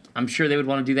 but I'm sure they would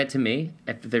want to do that to me.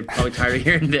 They're probably tired of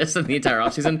hearing this in the entire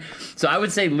offseason. So I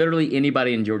would say literally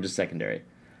anybody in Georgia's secondary.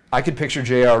 I could picture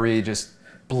JRE just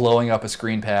blowing up a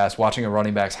screen pass, watching a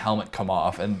running back's helmet come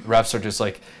off, and refs are just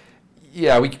like,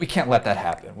 yeah, we can't let that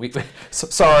happen. We're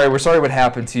sorry what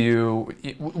happened to you.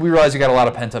 We realize you got a lot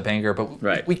of pent-up anger,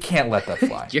 but we can't let that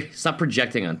fly. Stop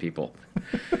projecting on people.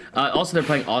 Also, they're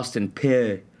playing Austin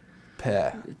Peay.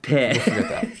 People forget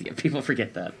that. Yeah, people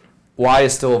forget that. Y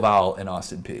is still a vowel in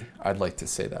Austin P. I'd like to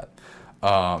say that.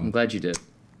 I'm glad you did.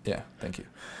 Yeah, thank you.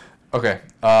 Okay.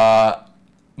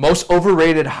 Most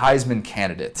overrated Heisman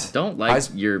candidate. Don't like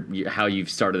how you've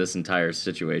started this entire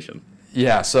situation.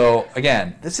 Yeah, so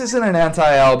again, this isn't an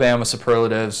anti-Alabama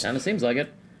superlatives. Kind of seems like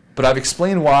it. But I've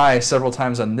explained why several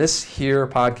times on this here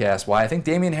podcast, why I think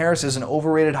Damian Harris is an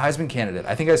overrated Heisman candidate.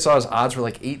 I think I saw his odds were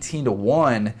like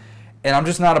 18-1, and I'm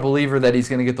just not a believer that he's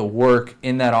going to get the work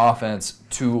in that offense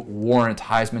to warrant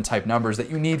Heisman-type numbers that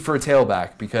you need for a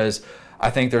tailback, because I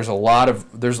think there's a lot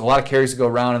of carries to go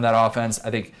around in that offense.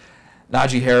 I think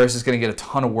Najee Harris is going to get a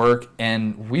ton of work,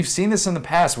 and we've seen this in the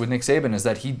past with Nick Saban, is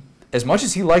that he, as much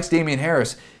as he likes Damian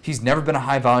Harris, he's never been a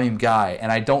high-volume guy, and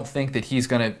I don't think that he's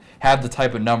going to have the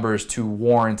type of numbers to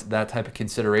warrant that type of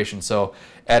consideration. So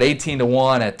at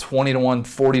 18-1, at 20-1,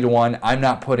 40-1, I'm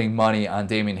not putting money on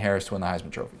Damian Harris to win the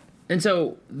Heisman Trophy. And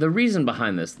so the reason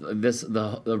behind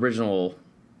the original,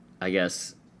 I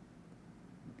guess,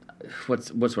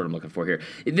 what's what I'm looking for here?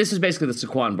 This is basically the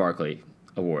Saquon Barkley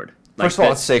Award. First of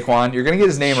all, it's Saquon. You're going to get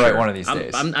his name right one of these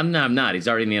days. I'm not. He's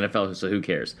already in the NFL, so who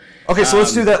cares? Okay, so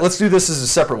let's do that. Let's do this as a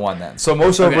separate one then. So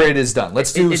most overrated is done.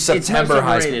 Let's do September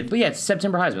Heisman. But yeah, it's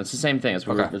September Heisman. It's the same thing as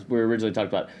we originally talked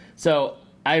about. So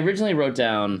I originally wrote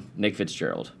down Nick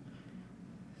Fitzgerald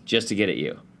just to get at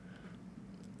you.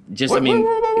 Just, Whoa.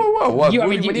 You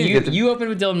opened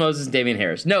with Dylan Moses and Damian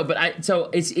Harris. No, but so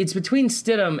it's between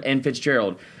Stidham and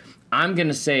Fitzgerald. I'm going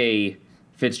to say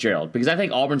Fitzgerald because I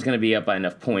think Auburn's going to be up by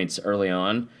enough points early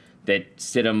on that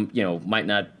Stidham, might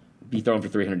not be throwing for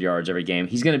 300 yards every game.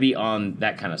 He's going to be on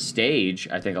that kind of stage,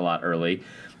 I think, a lot early.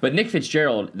 But Nick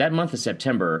Fitzgerald, that month of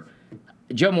September,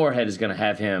 Joe Moorhead is going to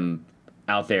have him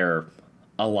out there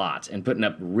a lot and putting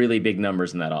up really big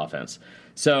numbers in that offense.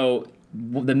 So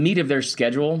the meat of their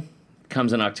schedule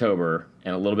comes in October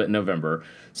and a little bit in November.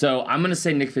 So I'm going to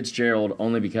say Nick Fitzgerald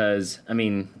only because,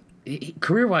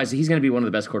 career-wise, he's going to be one of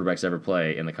the best quarterbacks to ever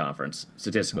play in the conference,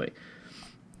 statistically.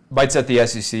 Might set the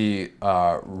SEC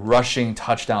rushing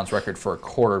touchdowns record for a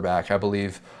quarterback, I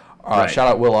believe. Right. Shout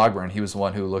out Will Ogburn. He was the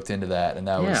one who looked into that, and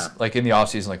that was in the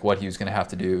offseason, what he was going to have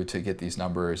to do to get these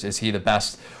numbers. Is he the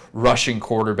best rushing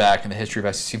quarterback in the history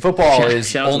of SEC football?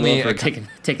 Shout out to Will for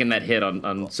taking that hit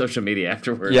on social media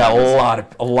afterwards. Yeah,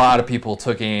 a lot of people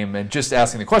took aim and just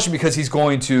asking the question because he's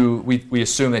going to. We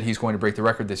assume that he's going to break the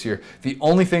record this year. The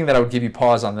only thing that I would give you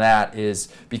pause on that is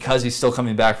because he's still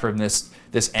coming back from this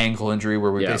ankle injury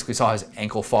where we basically saw his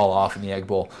ankle fall off in the Egg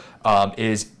Bowl.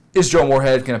 Is Joe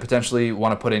Moorhead going to potentially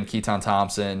want to put in Keaton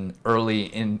Thompson early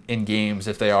in games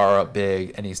if they are up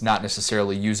big and he's not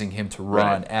necessarily using him to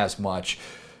run as much?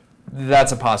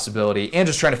 That's a possibility. And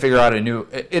just trying to figure out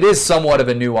it is somewhat of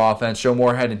a new offense. Joe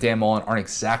Moorhead and Dan Mullen aren't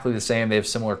exactly the same. They have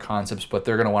similar concepts, but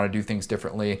they're going to want to do things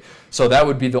differently. So that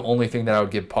would be the only thing that I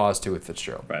would give pause to with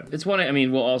Fitzgerald. Right. It's one.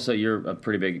 Also, you're a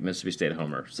pretty big Mississippi State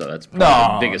homer, so that's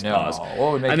probably the biggest pause.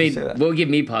 What would make you say that? What would give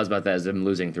me pause about that is them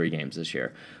losing 3 games this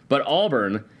year. But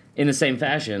Auburn, in the same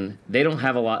fashion, they don't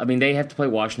have a lot. They have to play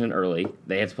Washington early.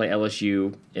 They have to play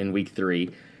LSU in week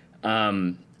 3.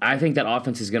 I think that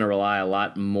offense is going to rely a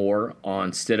lot more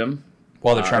on Stidham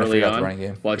while they're trying to figure out the running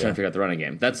game. While they're trying to figure out the running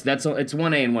game. It's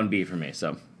 1A and 1B for me.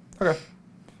 So okay,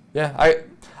 yeah,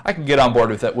 I can get on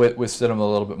board with that with Stidham a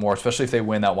little bit more, especially if they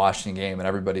win that Washington game and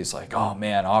everybody's like, oh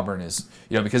man, Auburn is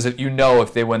because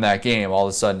if they win that game, all of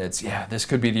a sudden it's this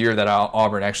could be the year that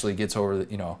Auburn actually gets over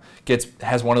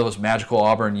has one of those magical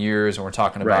Auburn years, and we're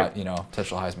talking about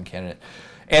potential Heisman candidate.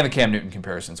 And the Cam Newton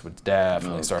comparisons would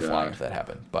definitely start flying if that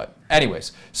happened. But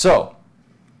anyways, so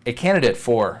a candidate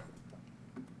for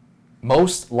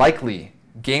most likely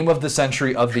game of the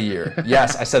century of the year.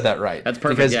 Yes, I said that right. That's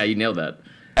perfect. Because you nailed that.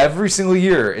 Every single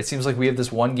year, it seems like we have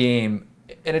this one game,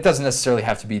 and it doesn't necessarily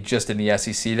have to be just in the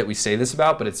SEC that we say this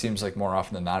about, but it seems like more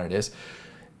often than not it is.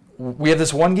 We have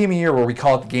this one game a year where we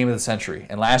call it the game of the century.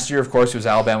 And last year, of course, it was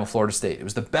Alabama-Florida State. It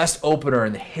was the best opener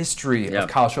in the history of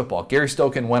college football. Gary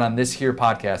Stokan went on this here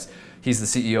podcast. He's the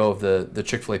CEO of the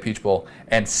Chick-fil-A Peach Bowl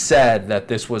and said that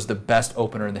this was the best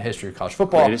opener in the history of college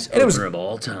football. Greatest opener of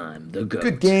all time. The GOAT.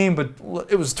 Good game, but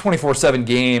it was a 24/7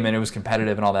 game, and it was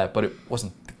competitive and all that, but it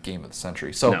wasn't the game of the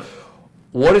century. So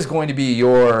what is going to be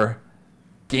your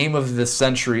game of the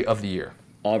century of the year?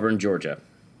 Auburn, Georgia.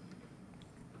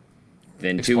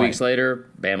 Then 2 weeks later,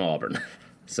 Bama, Auburn.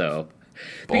 So,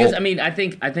 because I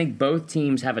think both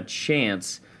teams have a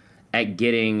chance at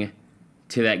getting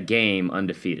to that game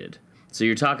undefeated. So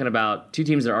you're talking about 2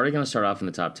 teams that are already going to start off in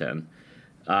the top 10.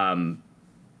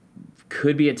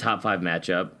 Could be a top 5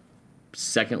 matchup,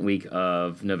 second week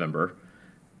of November.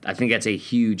 I think that's a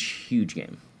huge, huge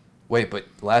game. Wait, but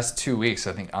last 2 weeks,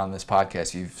 I think on this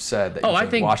podcast, you've said that I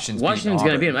think Washington's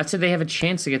going to beat them. I said they have a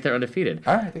chance to get there undefeated.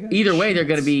 All right. Either way, they're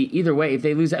going to be. Either way, if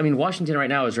they lose, Washington right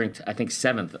now is ranked, I think,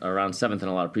 7th, around 7th in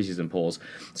a lot of preseason polls.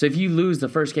 So if you lose the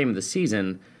first game of the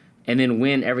season and then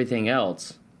win everything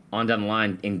else on down the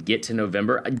line and get to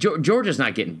November, Georgia's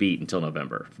not getting beat until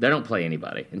November. They don't play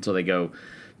anybody until they go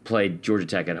play Georgia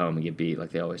Tech at home and get beat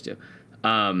like they always do.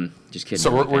 Just kidding.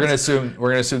 So we're going to assume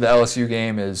the LSU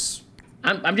game is.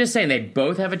 I'm just saying they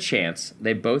both have a chance.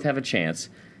 They both have a chance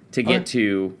to get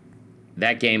to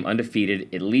that game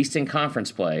undefeated, at least in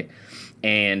conference play.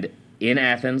 And in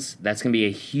Athens, that's going to be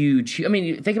a huge.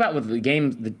 Think about with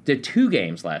the 2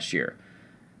 games last year.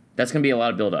 That's going to be a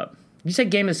lot of build-up. You said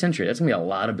game of the century. That's going to be a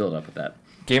lot of build-up with that.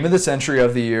 Game of the century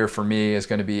of the year for me is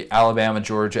going to be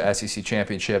Alabama-Georgia SEC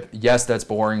Championship. Yes, that's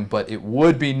boring, but it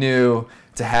would be new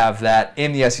to have that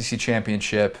in the SEC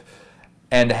Championship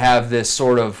and to have this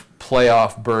sort of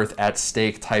playoff berth at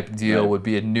stake type deal would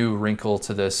be a new wrinkle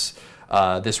to this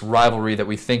this rivalry that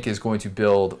we think is going to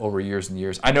build over years and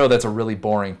years. I know that's a really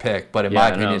boring pick, but in my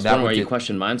opinion, that would why you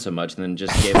questioned mine so much and then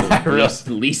just gave the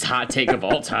least hot take of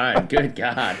all time. Good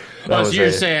God. So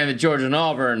you're saying that Georgia and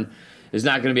Auburn is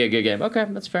not going to be a good game. Okay,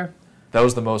 that's fair. That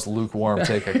was the most lukewarm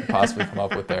take I could possibly come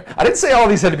up with there. I didn't say all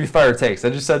these had to be fire takes. I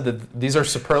just said that these are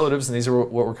superlatives and these are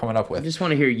what we're coming up with. I just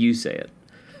want to hear you say it.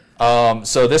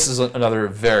 So this is another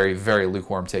very, very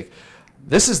lukewarm take.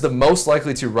 This is the most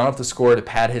likely to run up the score to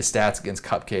pad his stats against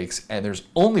cupcakes, and there's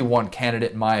only one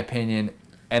candidate in my opinion,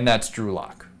 and that's Drew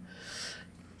Lock.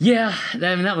 Yeah,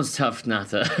 that was tough not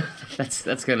to.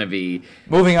 That's gonna be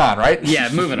moving on, right? Yeah,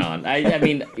 moving on. I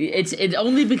mean, it's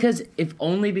only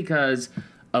because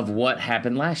of what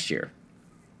happened last year.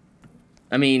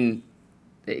 I mean,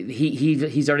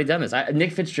 he's already done this.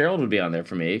 Nick Fitzgerald would be on there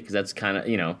for me because that's kind of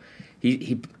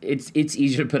it's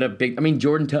easier to put up big. I mean,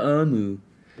 Jordan Ta'amu.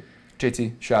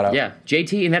 JT, shout out. Yeah,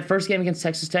 JT in that first game against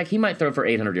Texas Tech, he might throw for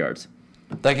 800 yards.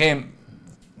 That game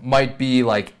might be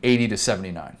like 80 to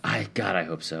 79. God, I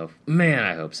hope so. Man,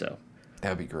 I hope so. That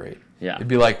would be great. Yeah. It'd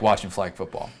be like watching flag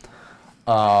football.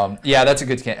 Yeah, that's a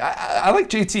good candidate. I like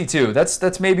JT too.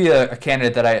 That's maybe a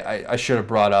candidate that I should have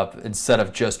brought up instead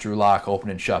of just Drew Lock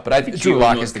open and shut. But Drew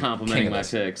Lock is the king of my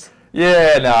this. picks.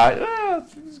 Yeah, no,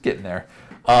 it's getting there.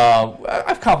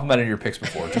 I've complimented your picks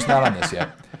before, just not on this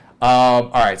yet. All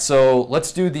right, so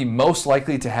let's do the most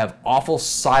likely to have awful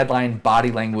sideline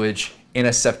body language in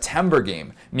a September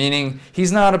game, meaning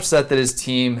he's not upset that his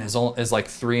team is like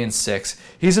 3-6.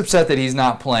 He's upset that he's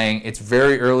not playing. It's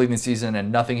very early in the season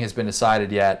and nothing has been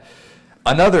decided yet.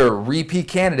 Another repeat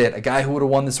candidate, a guy who would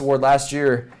have won this award last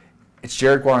year, it's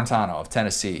Jared Guarantano of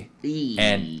Tennessee.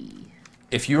 And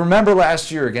if you remember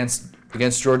last year against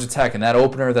Georgia Tech in that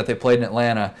opener that they played in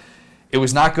Atlanta, it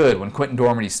was not good when Quentin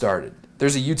Dormady started.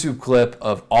 There's a YouTube clip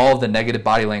of all of the negative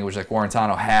body language that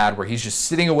Guarantano had where he's just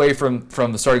sitting away from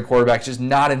the starting quarterback, just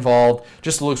not involved,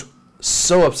 just looks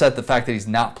so upset the fact that he's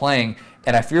not playing.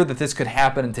 And I fear that this could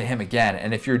happen to him again.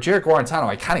 And if you're Jared Guarantano,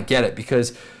 I kind of get it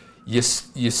because you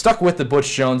stuck with the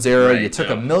Butch Jones era. Right, you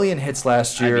took a million hits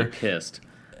last year. I'd be pissed.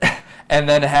 And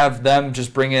then have them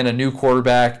just bring in a new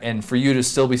quarterback and for you to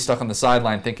still be stuck on the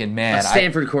sideline thinking, man. A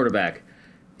Stanford quarterback.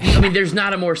 I mean, there's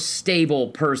not a more stable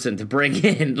person to bring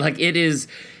in. Like, it is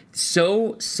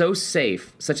so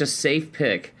safe, such a safe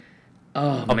pick.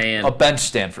 Oh, man. A bench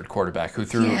Stanford quarterback who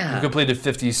completed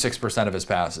 56% of his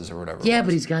passes or whatever. Yeah,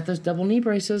 but he's got those double knee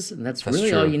braces, and that's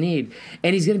really true. all you need.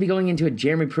 And he's going to be going into a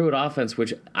Jeremy Pruitt offense,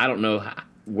 which I don't know.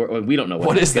 We don't know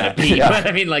what it's going to be. Yeah. But,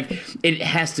 I mean, like, it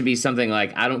has to be something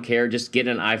like, I don't care, just get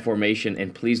an I formation,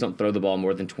 and please don't throw the ball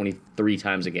more than 23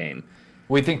 times a game.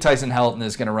 We think Tyson Helton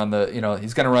is going to run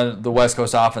he's going to run the West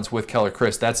Coast offense with Keller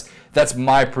Chris. That's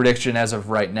my prediction as of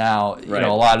right now. Right. You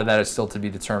know, a lot of that is still to be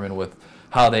determined with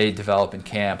how they develop in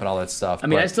camp and all that stuff. I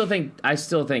mean, I still think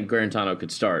Guarantano could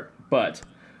start, but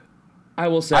I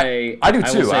will say I do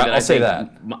too. I'll say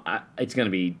that it's going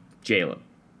to be Jalen.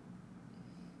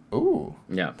 Ooh,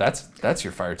 yeah, that's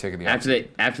your fire take of the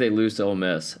after they lose to Ole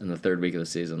Miss in the third week of the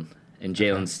season, and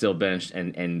Jalen's still benched,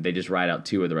 and they just ride out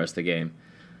 2 of the rest of the game.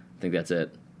 I think that's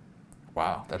it.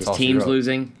 Wow, that's his all team's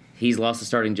losing. He's lost the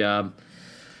starting job.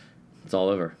 It's all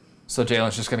over. So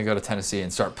Jalen's just going to go to Tennessee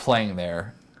and start playing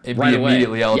there. It'd right be away.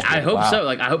 Immediately eligible. Yeah, I hope so.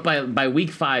 Like, I hope by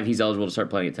week 5 he's eligible to start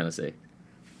playing at Tennessee.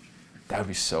 That would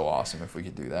be so awesome if we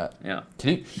could do that. Yeah.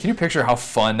 Can you picture how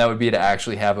fun that would be to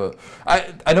actually have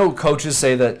I know coaches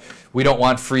say that we don't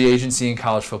want free agency in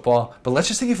college football, but let's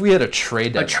just think if we had a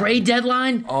trade deadline. A trade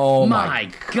deadline? Oh my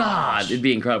God. It'd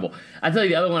be incredible. I tell you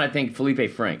the other one, I think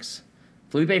Felipe Franks.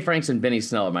 Felipe Franks and Benny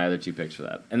Snell are my other 2 picks for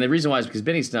that. And the reason why is because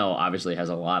Benny Snell obviously has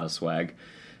a lot of swag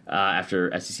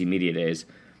after SEC Media Days.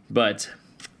 But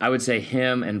I would say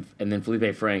him and then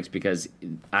Felipe Franks because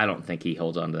I don't think he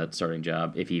holds on to that starting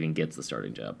job if he even gets the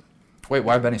starting job. Wait,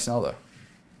 why Benny Snell, though?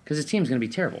 Because his team's going to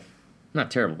be terrible.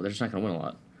 Not terrible, but they're just not going to win a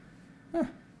lot. Huh.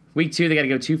 Week 2, they got to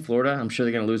go to Florida. I'm sure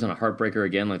they're going to lose on a heartbreaker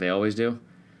again like they always do.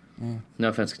 No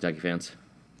offense, Kentucky fans.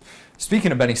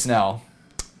 Speaking of Benny Snell,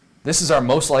 this is our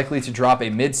most likely to drop a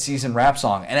mid-season rap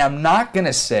song. And I'm not going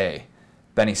to say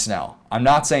Benny Snell. I'm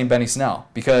not saying Benny Snell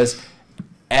because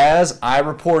as I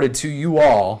reported to you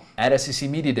all at SEC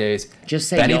Media Days, just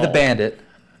say Benny y'all. the Bandit,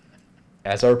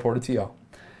 as I reported to y'all,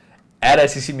 at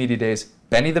SEC Media Days,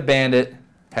 Benny the Bandit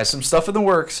has some stuff in the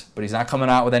works, but he's not coming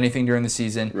out with anything during the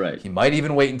season. Right. He might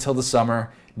even wait until the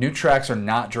summer. New tracks are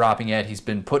not dropping yet. He's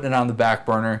been putting it on the back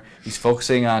burner. He's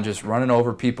focusing on just running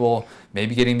over people,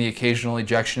 maybe getting the occasional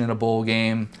ejection in a bowl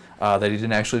game that he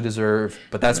didn't actually deserve,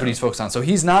 but that's what he's focused on. So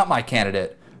he's not my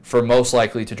candidate for most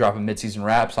likely to drop a midseason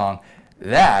rap song.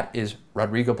 That is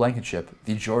Rodrigo Blankenship,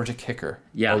 the Georgia kicker.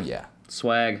 Yeah. Oh, yeah.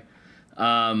 Swag.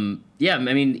 Yeah, I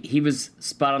mean, he was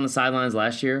spot on the sidelines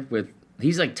last year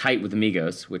he's like tight with the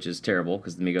Migos, which is terrible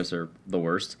because the Migos are the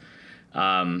worst.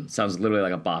 Sounds literally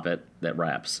like a bop it that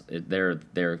raps.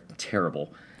 They're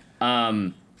terrible.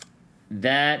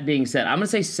 that being said, I'm going to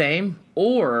say same,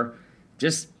 or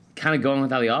just kind of going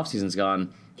with how the offseason's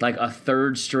gone, like a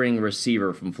third-string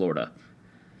receiver from Florida.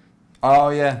 Oh,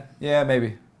 yeah. Yeah,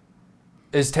 maybe.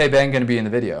 Is Tay Bang going to be in the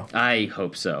video? I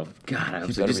hope so. God, I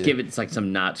hope so. Just give it like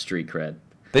some not street cred.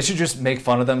 They should just make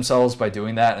fun of themselves by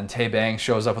doing that, and Tay Bang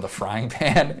shows up with a frying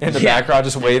pan in the background,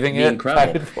 just waving it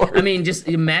back and forth. I mean, just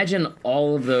imagine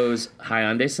all of those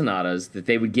Hyundai Sonatas that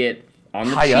they would get on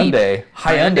the Hyundai. cheap.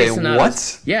 Hyundai,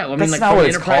 what? Yeah, well, I mean, That's like not from what an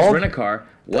it's enterprise called. rent-a-car,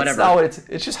 whatever. That's not what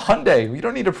it's just Hyundai. You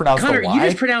don't need to pronounce Connor, the Y. you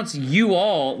just pronounce you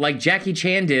all like Jackie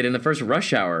Chan did in the first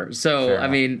Rush Hour. So, Fair I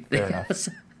mean, enough.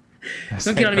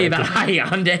 don't get on me about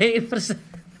Hyundai.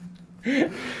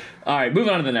 All right,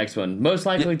 moving on to the next one. Most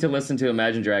likely to listen to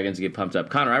Imagine Dragons and get pumped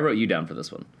up. Connor, I wrote you down for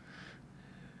this one.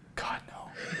 God, no.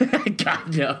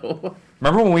 God, no.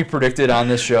 Remember when we predicted on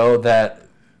this show that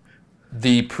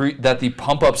the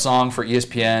pump-up song for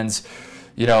ESPN's,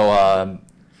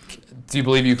 do you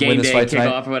believe you can win this fight tonight?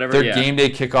 Kickoff or whatever, their game day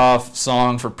kickoff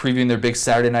song for previewing their big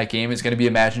Saturday night game is going to be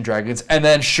Imagine Dragons. And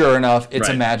then, sure enough, it's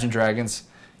Imagine Dragons.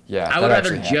 Yeah, I would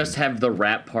rather just have the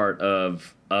rap part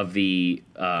of the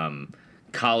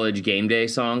college game day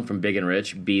song from Big and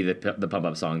Rich be the pump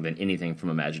up song than anything from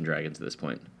Imagine Dragons at this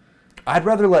point. I'd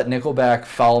rather let Nickelback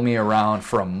follow me around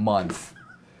for a month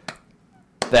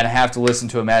than have to listen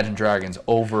to Imagine Dragons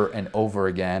over and over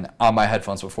again on my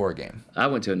headphones before a game. I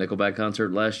went to a Nickelback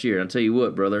concert last year, and I'll tell you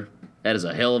what, brother, that is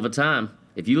a hell of a time.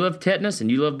 If you love tetanus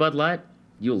and you love Bud Light,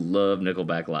 you'll love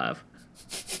Nickelback live.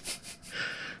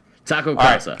 Taco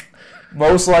Casa. Right.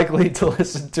 Most likely to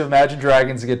listen to Imagine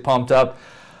Dragons and get pumped up.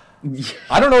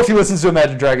 I don't know if he listens to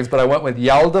Imagine Dragons, but I went with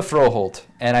Hjalte Froholt.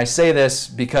 And I say this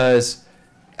because,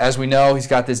 as we know, he's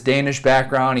got this Danish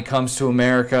background. He comes to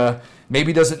America.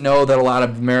 Maybe doesn't know that a lot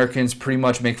of Americans pretty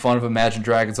much make fun of Imagine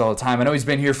Dragons all the time. I know he's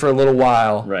been here for a little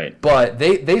while. Right. But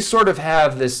they sort of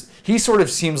have this... He sort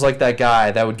of seems like that guy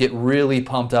that would get really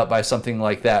pumped up by something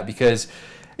like that because...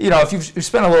 if you've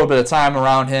spent a little bit of time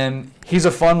around him, he's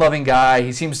a fun-loving guy.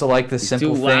 He seems to like the simple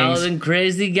things. Two wild and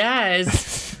crazy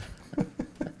guys.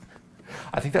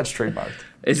 I think that's trademarked.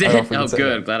 Is it? Oh,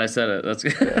 good. Glad I said it. That's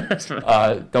good.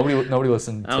 Yeah. Nobody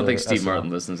listened to I don't think Steve SNL. Martin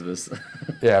listens to this.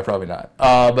 Yeah, probably not.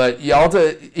 But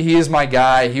Hjalte, he is my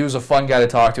guy. He was a fun guy to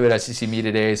talk to at SEC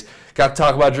Media Days. Got to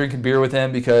talk about drinking beer with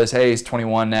him because, hey, he's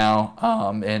 21 now,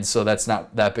 and so that's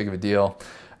not that big of a deal.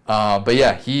 But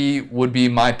yeah, he would be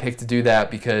my pick to do that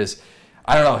because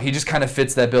I don't know, he just kind of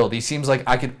fits that build. He seems like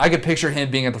I could picture him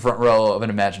being at the front row of an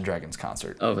Imagine Dragons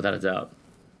concert. Oh, without a doubt.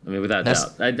 I mean, without a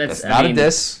doubt. That's not a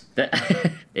diss.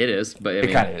 It is, but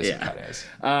it kind of is. Yeah. It kind of is.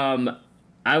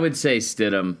 I would say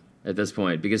Stidham at this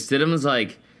point because Stidham is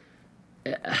like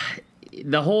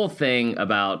the whole thing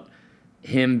about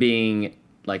him being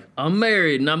like, I'm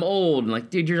married and I'm old, and like,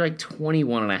 dude, you're like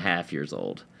 21 and a half years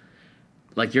old.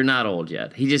 Like, you're not old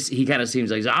yet. He kind of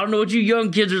seems like, I don't know what you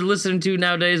young kids are listening to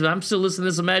nowadays, but I'm still listening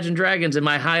to this Imagine Dragons in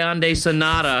my Hyundai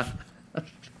Sonata.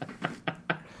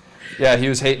 Yeah, he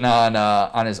was hating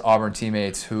on his Auburn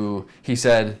teammates who he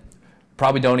said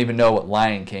probably don't even know what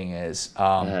Lion King is.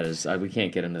 That is, we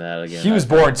can't get into that again. He was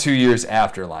born 2 years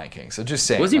after Lion King, so just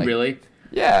saying. Was he really?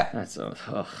 Yeah. That's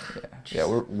yeah.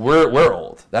 We're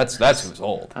old. That's who's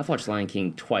old. I've watched Lion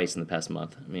King twice in the past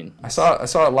month. I mean, I saw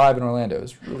it live in Orlando. It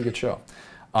was a really good show.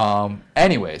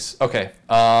 Anyways, okay.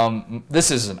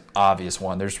 This is an obvious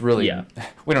one. There's really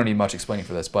we don't need much explaining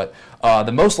for this, but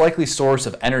the most likely source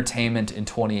of entertainment in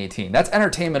 2018. That's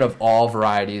entertainment of all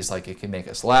varieties. Like, it can make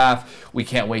us laugh. We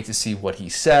can't wait to see what he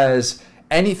says.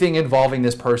 Anything involving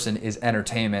this person is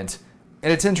entertainment,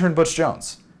 and it's intern Butch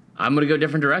Jones. I'm gonna go a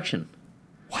different direction.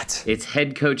 What? It's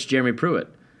head coach Jeremy Pruitt.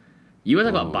 You want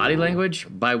to talk about body language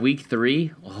by week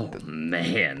 3? Oh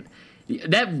man.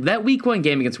 That week 1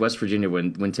 game against West Virginia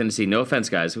when Tennessee, no offense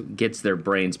guys, gets their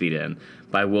brains beat in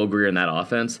by Will Grier in that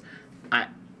offense, and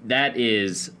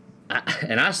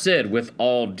I said with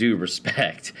all due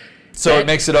respect. So it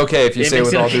makes it okay if you say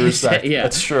with all due respect. Yeah.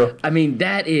 That's true. I mean,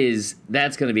 that's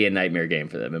going to be a nightmare game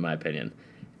for them, in my opinion.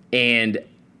 And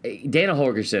Dana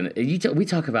Holgorsen, we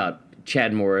talk about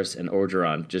Chad Morris and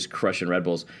Orgeron just crushing Red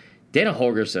Bulls. Dana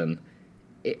Holgorsen,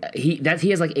 he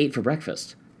has like 8 for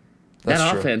breakfast.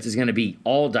 That offense is going to be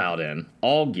all dialed in,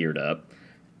 all geared up.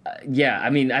 I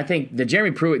mean, I think the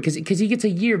Jeremy Pruitt, because he gets a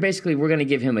year, basically, we're going to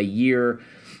give him a year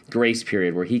grace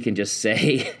period where he can just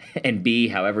say and be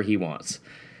however he wants.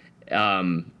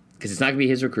 Because it's not going to be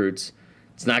his recruits.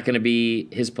 It's not going to be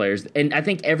his players. And I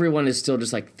think everyone is still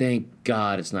just like, thank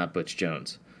God it's not Butch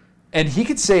Jones. And he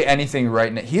could say anything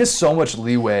right now. He has so much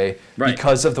leeway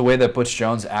because of the way that Butch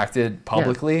Jones acted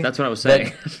publicly. Yeah, that's what I was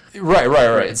saying.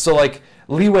 Right. So, like,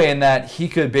 leeway in that he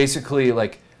could basically,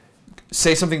 like,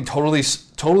 say something totally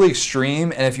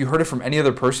extreme, and if you heard it from any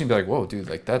other person, you'd be like, "Whoa, dude,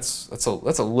 like that's a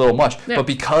little much." Yeah. But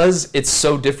because it's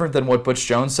so different than what Butch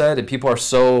Jones said, and people are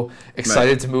so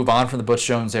excited to move on from the Butch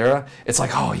Jones era, it's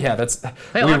like, "Oh yeah, that's."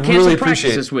 Hey, we really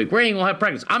appreciate this week. We ain't gonna have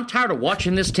practice. I'm tired of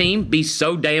watching this team be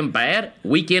so damn bad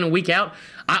week in and week out.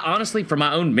 I honestly, for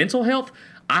my own mental health,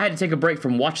 I had to take a break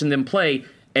from watching them play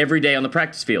every day on the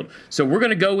practice field. So we're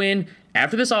gonna go in.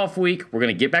 After this off week, we're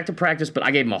going to get back to practice, but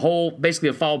I gave him basically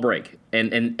a fall break.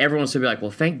 And everyone's going to be like,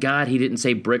 well, thank God he didn't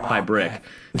say brick by brick. Man.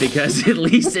 Because at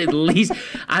least,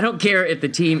 I don't care if the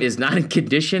team is not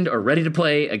conditioned or ready to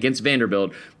play against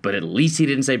Vanderbilt, but at least he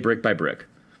didn't say brick by brick.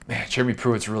 Man, Jeremy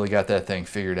Pruitt's really got that thing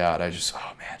figured out. I just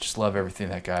love everything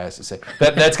that guy has to say.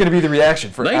 That's going to be the reaction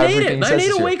for everything he says. They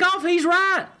need a week off. He's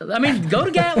right. I mean, go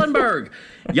to Gatlinburg.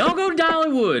 Y'all go to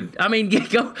Dollywood. I mean,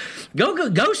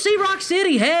 go see Rock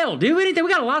City. Hell, do anything.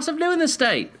 We got a lot of stuff to do in this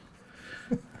state.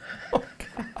 Oh,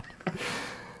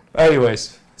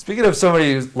 anyways, speaking of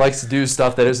somebody who likes to do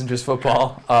stuff that isn't just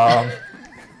football,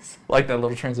 like that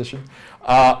little transition.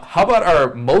 How about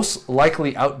our most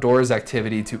likely outdoors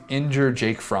activity to injure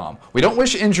Jake Fromm? We don't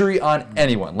wish injury on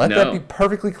anyone. Let that be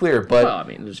perfectly clear. But well, I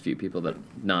mean, there's a few people that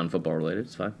non-football related.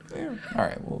 It's fine. Yeah. All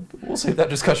right, we'll save that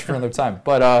discussion for another time.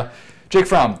 But Jake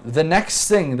Fromm, the next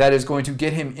thing that is going to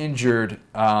get him injured,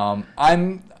 I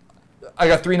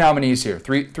got 3 nominees here.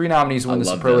 Three nominees win the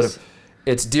superlative. This.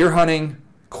 It's deer hunting,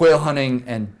 quail hunting,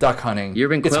 and duck hunting. You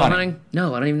ever been quail hunting?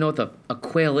 No, I don't even know what a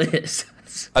quail is.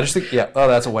 I just think,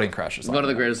 that's a Wedding Crashers line. One of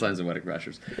the greatest lines in Wedding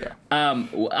Crashers. Yeah.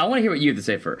 I want to hear what you have to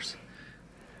say first.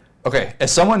 Okay,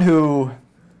 as someone who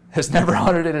has never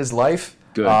hunted in his life,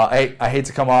 good. I hate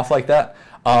to come off like that,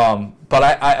 but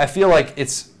I feel like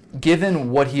it's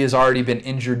given what he has already been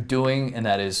injured doing, and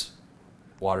that is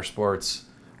water sports,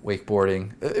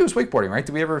 wakeboarding. It was wakeboarding, right?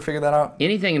 Did we ever figure that out?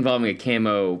 Anything involving a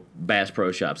camo Bass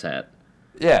Pro Shops hat.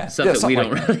 Yeah. Something we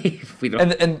don't like really... We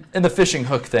don't. And the fishing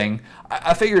hook thing,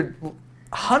 I figured...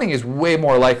 hunting is way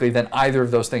more likely than either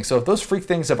of those things. So if those freak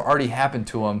things have already happened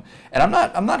to him, and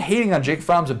I'm not hating on Jake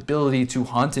Fromm's ability to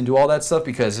hunt and do all that stuff,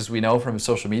 because as we know from his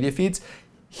social media feeds,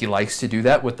 he likes to do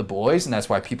that with the boys, and that's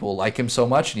why people like him so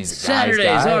much. And he's a guy's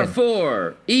guy. Saturdays are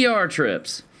for ER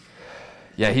trips.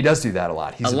 Yeah, he does do that a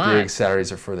lot. He's a big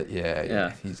Saturdays are for the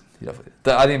yeah. He definitely.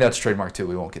 I think that's trademark too.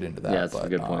 We won't get into that. Yeah, that's a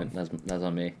good point. That's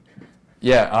on me.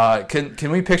 Yeah.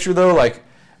 Can we picture though, like,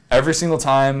 every single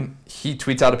time he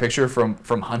tweets out a picture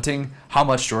from hunting, how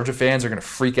much Georgia fans are going to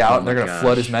freak out and they're going to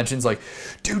flood his mentions like,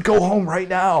 dude, go home right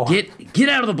now. Get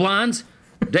out of the blinds.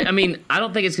 I mean, I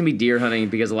don't think it's going to be deer hunting,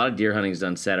 because a lot of deer hunting is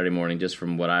done Saturday morning, just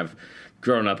from what I've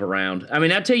grown up around. I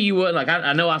mean, I tell you what, like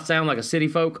I know I sound like a city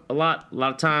folk a lot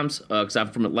of times, because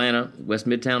I'm from Atlanta, West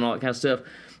Midtown, all that kind of stuff.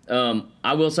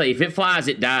 I will say, if it flies,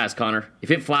 it dies, Connor. If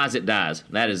it flies, it dies.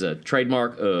 That is a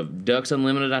trademark of Ducks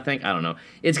Unlimited, I think. I don't know.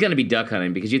 It's going to be duck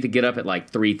hunting, because you have to get up at like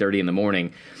 3:30 in the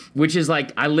morning, which is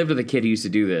like, I lived with a kid who used to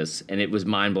do this, and it was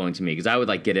mind-blowing to me, because I would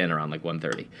like get in around like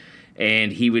 1:30,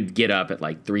 and he would get up at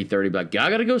like 3:30, be like, I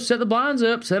got to go set the blinds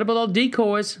up, set up all the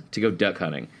decoys to go duck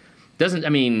hunting. Doesn't, I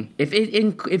mean, if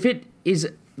it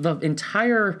is the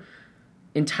entire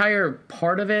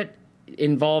part of it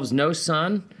involves no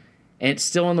sun, and it's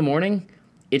still in the morning,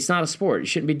 it's not a sport. You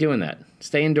shouldn't be doing that.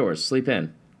 Stay indoors. Sleep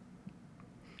in.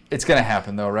 It's going to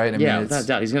happen, though, right? I mean, without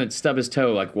doubt. He's going to stub his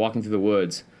toe, like, walking through the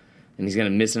woods, and he's going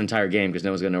to miss an entire game because no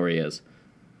one's going to know where he is.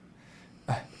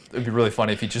 It'd be really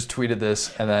funny if he just tweeted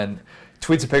this and then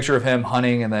tweets a picture of him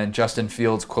hunting, and then Justin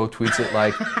Fields quote tweets it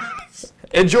like,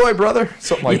 enjoy, brother,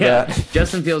 something like that.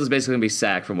 Justin Fields is basically going to be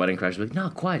sacked from Wedding Crashers. Like, no,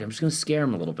 quiet. I'm just going to scare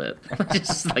him a little bit.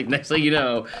 Just like, next thing you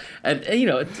know, and you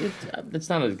know, it's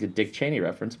not a good Dick Cheney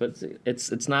reference, but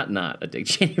it's not a Dick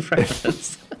Cheney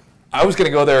reference. I was going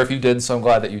to go there if you did, so I'm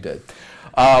glad that you did.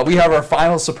 We have our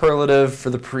final superlative for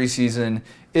the preseason.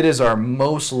 It is our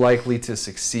most likely to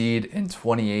succeed in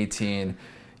 2018.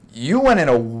 You went in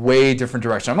a way different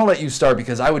direction. I'm going to let you start,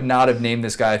 because I would not have named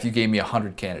this guy if you gave me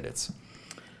 100 candidates.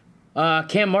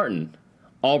 Cam Martin,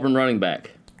 Auburn running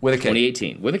back. With a K.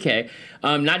 2018. With a K.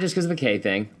 Not just because of the K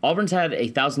thing. Auburn's had a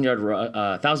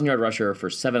 1,000-yard rusher for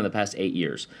 7 of the past 8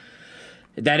 years.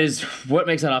 That is what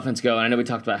makes that offense go. And I know we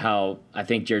talked about how I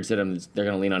think Jared Stidham, they're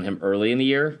going to lean on him early in the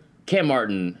year. Cam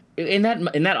Martin, in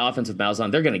that offense with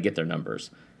Malzahn, they're going to get their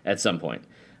numbers at some point.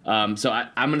 So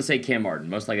I'm going to say Cam Martin,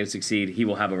 most likely to succeed. He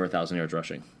will have over 1,000 yards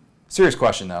rushing. Serious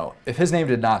question, though. If his name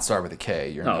did not start with a K,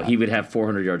 you're not. He would have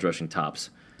 400 yards rushing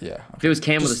tops. Yeah. Okay. If it was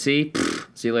Cam with a C,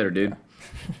 see you later, dude.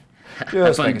 Yeah.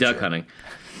 Have fun duck hunting.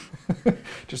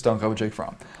 Just don't go with Jake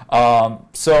Fromm.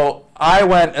 So I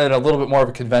went in a little bit more of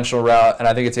a conventional route, and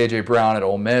I think it's A.J. Brown at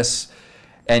Ole Miss.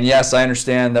 And yes, I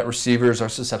understand that receivers are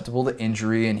susceptible to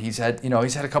injury, and he's had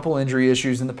a couple injury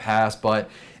issues in the past. But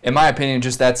in my opinion,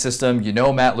 just that system,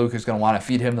 Matt Luke is going to want to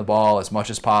feed him the ball as much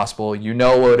as possible.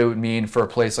 What it would mean for a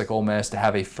place like Ole Miss to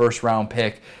have a first-round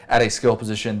pick at a skill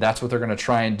position. That's what they're going to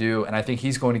try and do, and I think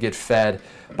he's going to get fed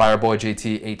by our boy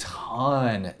JT a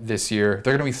ton this year.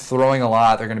 They're going to be throwing a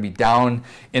lot. They're going to be down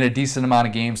in a decent amount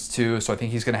of games too, so I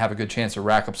think he's going to have a good chance to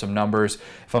rack up some numbers.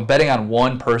 If I'm betting on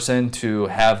one person to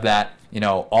have that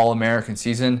All-American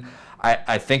season,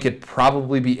 I think it'd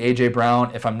probably be A.J.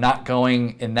 Brown. If I'm not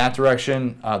going in that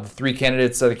direction, the three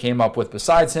candidates that I came up with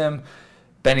besides him,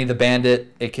 Benny the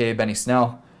Bandit, a.k.a. Benny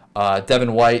Snell,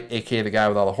 Devin White, a.k.a. the guy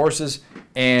with all the horses,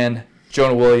 and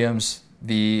Jonah Williams,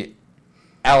 the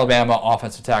Alabama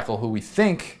offensive tackle, who we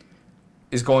think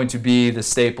is going to be the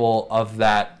staple of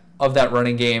that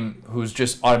running game, who's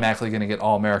just automatically going to get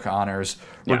All-America honors,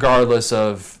 regardless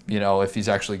of if he's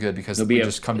actually good, because he'll be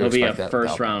a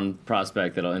first-round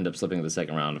prospect that'll end up slipping to the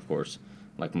second round, of course,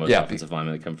 like most offensive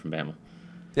linemen that come from Bama.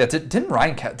 Yeah, did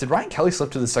Ryan Kelly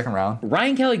slip to the second round?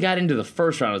 Ryan Kelly got into the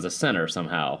first round as a center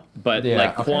somehow, but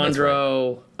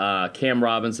Quandro, Cam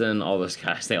Robinson, all those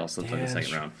guys, they all slipped in the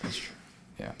second round. That's true.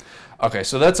 Yeah. Okay,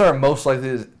 so that's our most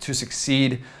likely to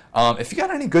succeed. If you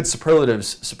got any good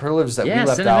superlatives that we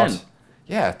left out,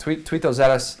 tweet those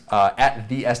at us at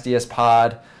the SDS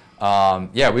Pod.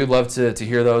 We'd love to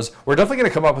hear those. We're definitely going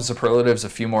to come up with superlatives a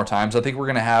few more times. I think we're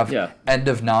going to have end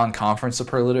of non-conference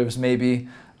superlatives maybe.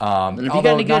 And if you got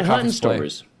any good hunting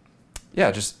stories,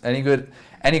 just any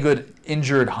good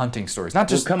injured hunting stories, not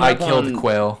just I killed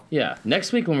quail. Yeah,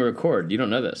 next week when we record, you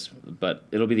don't know this, but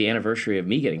it'll be the anniversary of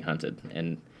me getting hunted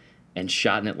and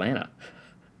shot in Atlanta,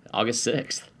 August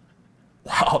 6th.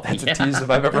 Wow, that's a tease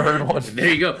if I've ever heard one.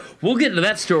 There you go. We'll get into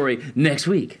that story next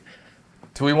week.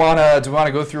 Do we want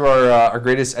to go through our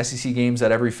greatest SEC games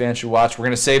that every fan should watch? We're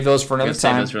going to save those for another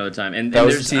time. And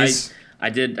there's I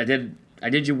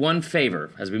did you one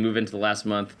favor as we move into the last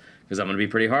month, because I'm going to be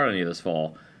pretty hard on you this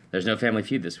fall. There's no Family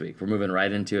Feud this week. We're moving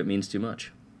right into It Means Too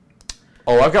Much.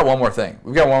 Oh, I've got one more thing.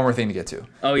 We've got one more thing to get to.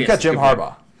 Oh, yes. We've got Jim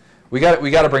Harbaugh. We got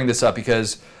to bring this up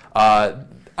because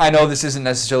I know this isn't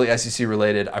necessarily SEC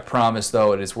related. I promise,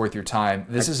 though, it is worth your time.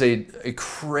 This is a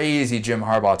crazy Jim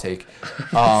Harbaugh take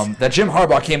that Jim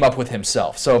Harbaugh came up with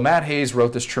himself. So Matt Hayes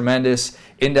wrote this tremendous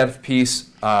in-depth piece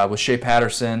with Shea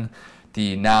Patterson,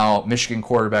 the now Michigan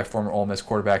quarterback, former Ole Miss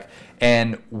quarterback.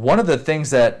 And one of the things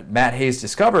that Matt Hayes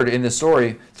discovered in this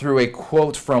story through a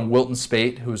quote from Wilton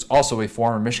Speight, who's also a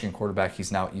former Michigan quarterback,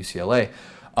 he's now at UCLA.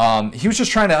 He was just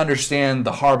trying to understand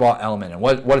the Harbaugh element and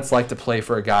what it's like to play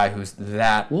for a guy who's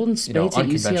that Wilton Spate's at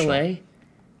UCLA?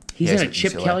 He's in a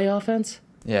Chip Kelly offense?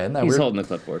 Yeah, isn't that weird? He's holding the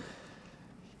clipboard.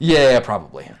 Yeah,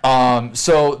 probably.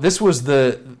 So this was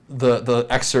the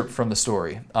excerpt from the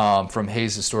story, from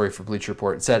Hayes' story for Bleacher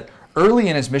Report. It said, early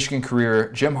in his Michigan career,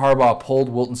 Jim Harbaugh pulled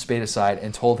Wilton Speight aside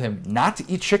and told him not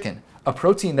to eat chicken, a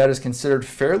protein that is considered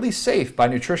fairly safe by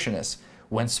nutritionists.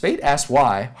 When Speight asked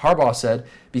why, Harbaugh said,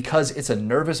 because it's a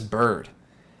nervous bird.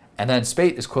 And then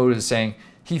Speight is quoted as saying,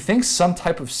 he thinks some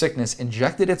type of sickness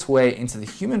injected its way into the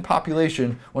human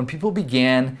population when people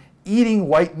began eating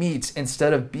white meats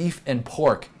instead of beef and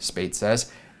pork, Speight says.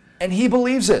 And he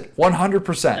believes it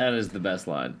 100%. That is the best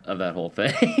line of that whole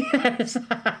thing.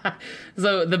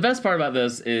 So the best part about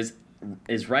this is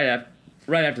right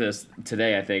after this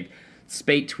today, I think,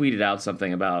 Speight tweeted out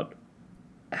something about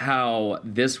how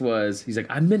this was, he's like,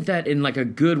 I meant that in like a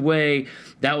good way.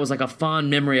 That was like a fond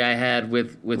memory I had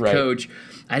with right. Coach.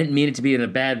 I didn't mean it to be in a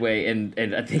bad way. And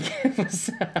I think it was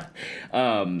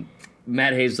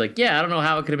Matt Hayes was like, yeah, I don't know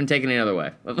how it could have been taken any other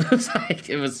way.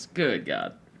 It was good,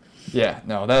 God. Yeah,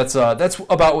 no, that's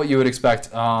about what you would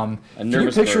expect. Can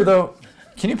you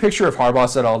picture if Harbaugh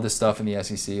said all this stuff in the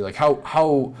SEC? Like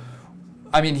how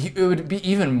I mean, it would be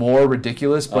even more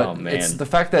ridiculous, but it's the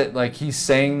fact that like he's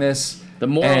saying this. The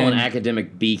moral and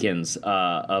academic beacons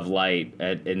of light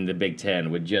in the Big Ten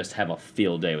would just have a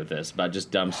field day with this about just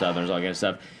dumb Southerners, all that kind of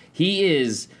stuff. He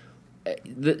is,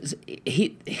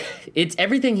 it's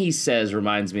everything he says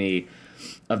reminds me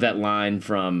of that line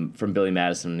from Billy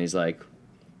Madison. He's like,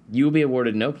 "You will be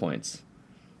awarded no points,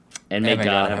 and may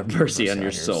God have mercy on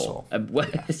your soul."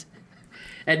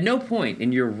 At no point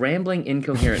in your rambling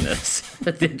incoherentness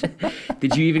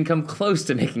did you even come close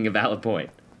to making a valid point.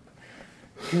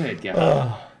 Good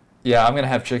God. Yeah, I'm going to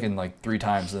have chicken like 3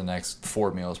 times in the next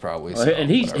 4 meals probably. So and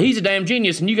he's a damn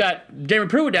genius, and you got Darren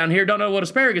Pruitt down here, don't know what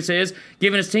asparagus is,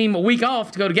 giving his team a week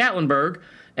off to go to Gatlinburg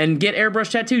and get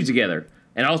airbrush tattoos together.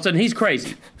 And all of a sudden he's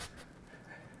crazy.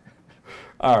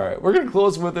 All right, we're gonna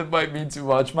close with It Might Mean Too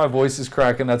Much. My voice is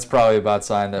cracking. That's probably a bad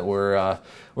sign that we're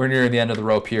nearing the end of the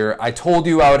rope here. I told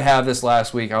you I would have this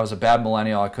last week. I was a bad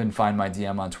millennial. I couldn't find my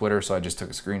DM on Twitter, so I just took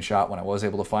a screenshot when I was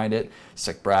able to find it.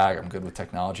 Sick brag. I'm good with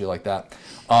technology like that.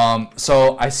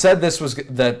 So I said this was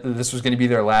going to be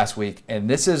there last week, and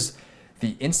this is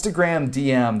the Instagram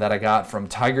DM that I got from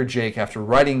Tiger Jake after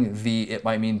writing the It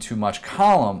Might Mean Too Much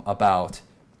column about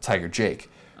Tiger Jake.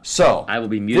 So I will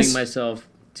be muting myself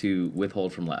to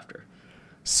withhold from laughter.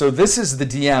 So this is the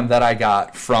DM that I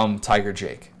got from Tiger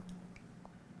Jake,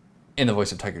 in the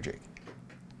voice of Tiger Jake.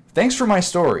 Thanks for my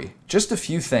story. Just a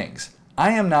few things.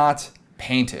 I am not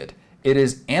painted. It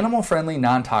is animal-friendly,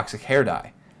 non-toxic hair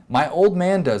dye. My old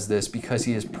man does this because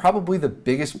he is probably the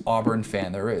biggest Auburn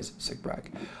fan there is. Sick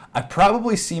brag. I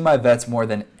probably see my vets more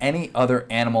than any other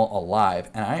animal alive,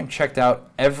 and I am checked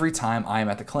out every time I am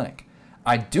at the clinic.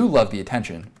 I do love the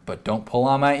attention, but don't pull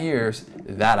on my ears.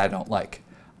 That I don't like.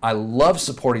 I love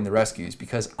supporting the rescues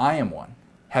because I am one,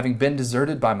 having been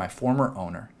deserted by my former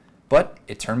owner. But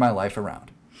it turned my life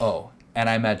around. Oh, and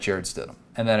I met Jared Stidham.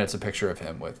 And then it's a picture of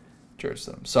him with Jared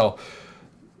Stidham. So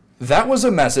that was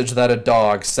a message that a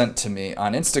dog sent to me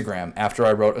on Instagram after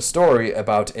I wrote a story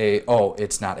about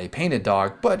it's not a painted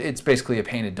dog, but it's basically a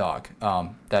painted dog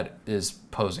that is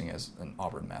posing as an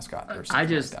Auburn mascot or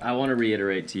something like that. I want to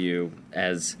reiterate to you,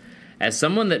 as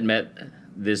someone that met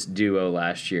this duo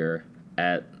last year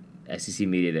at SEC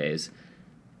Media Days,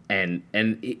 and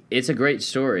it's a great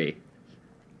story.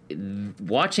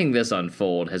 Watching this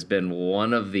unfold has been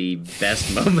one of the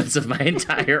best moments of my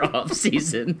entire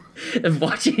offseason. Of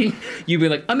watching you be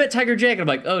like, I met Tiger Jake. And I'm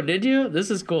like, oh, did you?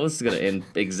 This is cool. This is going to end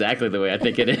exactly the way I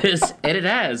think it is. And it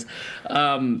has.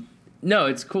 No,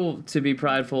 it's cool to be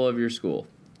prideful of your school.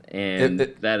 And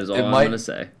that is all I'm going to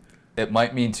say. It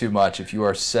might mean too much if you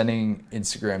are sending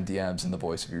Instagram DMs in the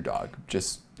voice of your dog.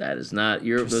 That is not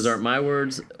those aren't my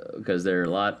words, because they're a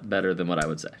lot better than what I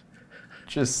would say.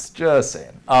 Just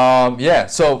saying.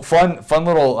 So fun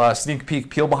little sneak peek,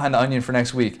 peel behind the onion for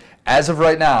next week. As of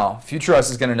right now, Future Us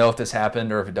is going to know if this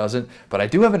happened or if it doesn't, but I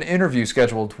do have an interview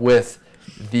scheduled with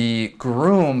the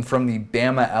groom from the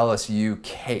Bama LSU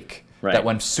cake that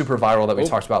went super viral that we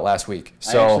talked about last week.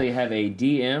 So I actually have a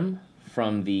DM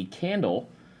from the candle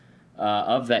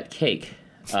of that cake.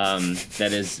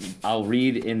 That is, I'll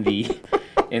read in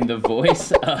the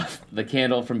voice of the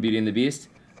candle from Beauty and the Beast.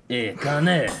 I'm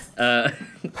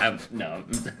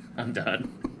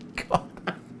done.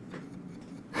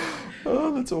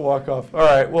 Oh, that's a walk-off. All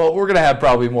right, well, we're going to have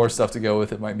probably more stuff to go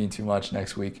with. It might mean too much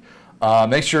next week.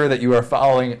 Make sure that you are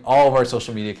following all of our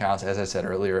social media accounts, as I said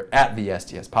earlier, at the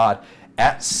SDS Pod,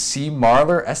 at C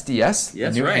Marler SDS,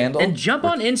 yes, the new handle. And jump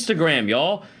on Instagram,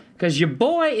 y'all, because your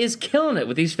boy is killing it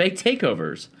with these fake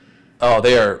takeovers. Oh,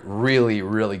 they are really,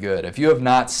 really good. If you have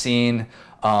not seen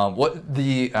what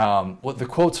the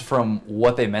quotes from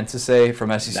What They Meant to Say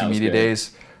from SEC Media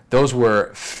Days, those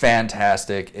were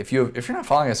fantastic. If you're not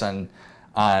following us on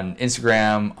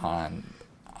Instagram, on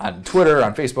Twitter,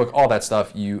 on Facebook, all that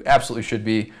stuff, you absolutely should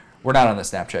be. We're not on the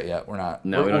Snapchat yet. We're not.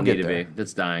 No, we don't need to be.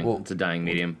 That's dying. It's a dying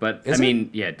medium. But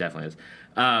yeah, it definitely is.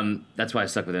 That's why I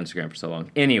stuck with Instagram for so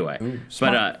long. Anyway,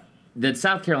 the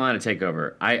South Carolina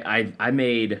takeover, I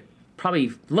made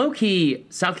probably low key.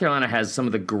 South Carolina has some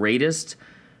of the greatest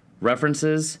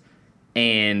references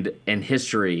and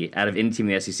history out of any team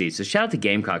in the SEC. So shout out to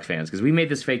Gamecock fans, because we made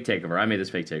this fake takeover. I made this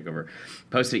fake takeover.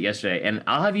 Posted it yesterday. And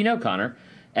I'll have you know, Connor,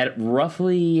 at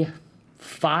roughly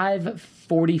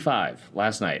 5:45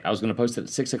 last night, I was going to post it at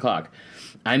 6 o'clock,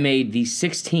 I made the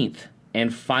 16th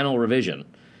and final revision,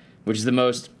 which is the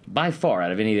most, by far,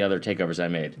 out of any of the other takeovers I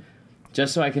made,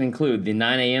 just so I can include the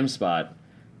 9 a.m. spot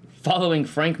following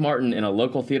Frank Martin in a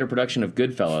local theater production of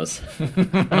Goodfellas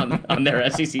on their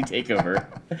SEC takeover.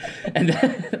 And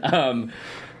then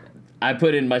I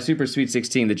put in my Super Sweet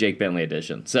 16, the Jake Bentley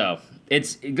edition. So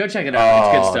go check it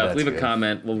out. It's good stuff. Leave a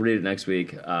comment. We'll read it next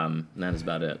week. And that is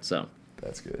about it. So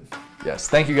that's good. Yes.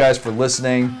 Thank you guys for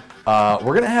listening. We're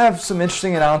going to have some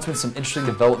interesting announcements, some interesting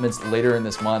developments later in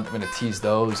this month. I'm going to tease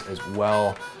those as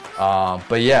well.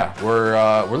 But yeah,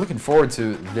 we're looking forward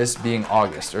to this being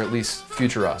August, or at least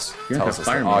Future Us tells us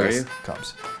that August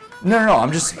comes.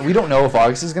 No. We don't know if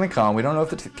August is going to come. We don't know if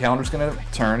the calendar's going to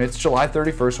turn. It's July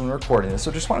 31st when we're recording this,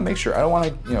 so just want to make sure. I don't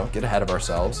want to, get ahead of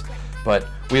ourselves, but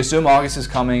we assume August is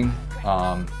coming.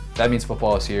 That means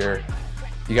football is here.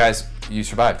 You guys, you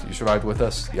survived. You survived with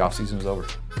us. The off season is over.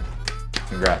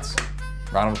 Congrats.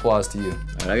 Round of applause to you.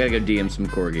 All right, I gotta go DM some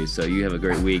corgis. So you have a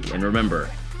great week, and remember,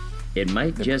 it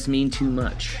might just mean too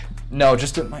much. No,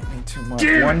 just it might mean too much.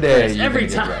 One day. Every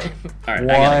time. All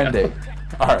right. One day.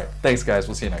 All right. Thanks, guys.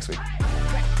 We'll see you next week.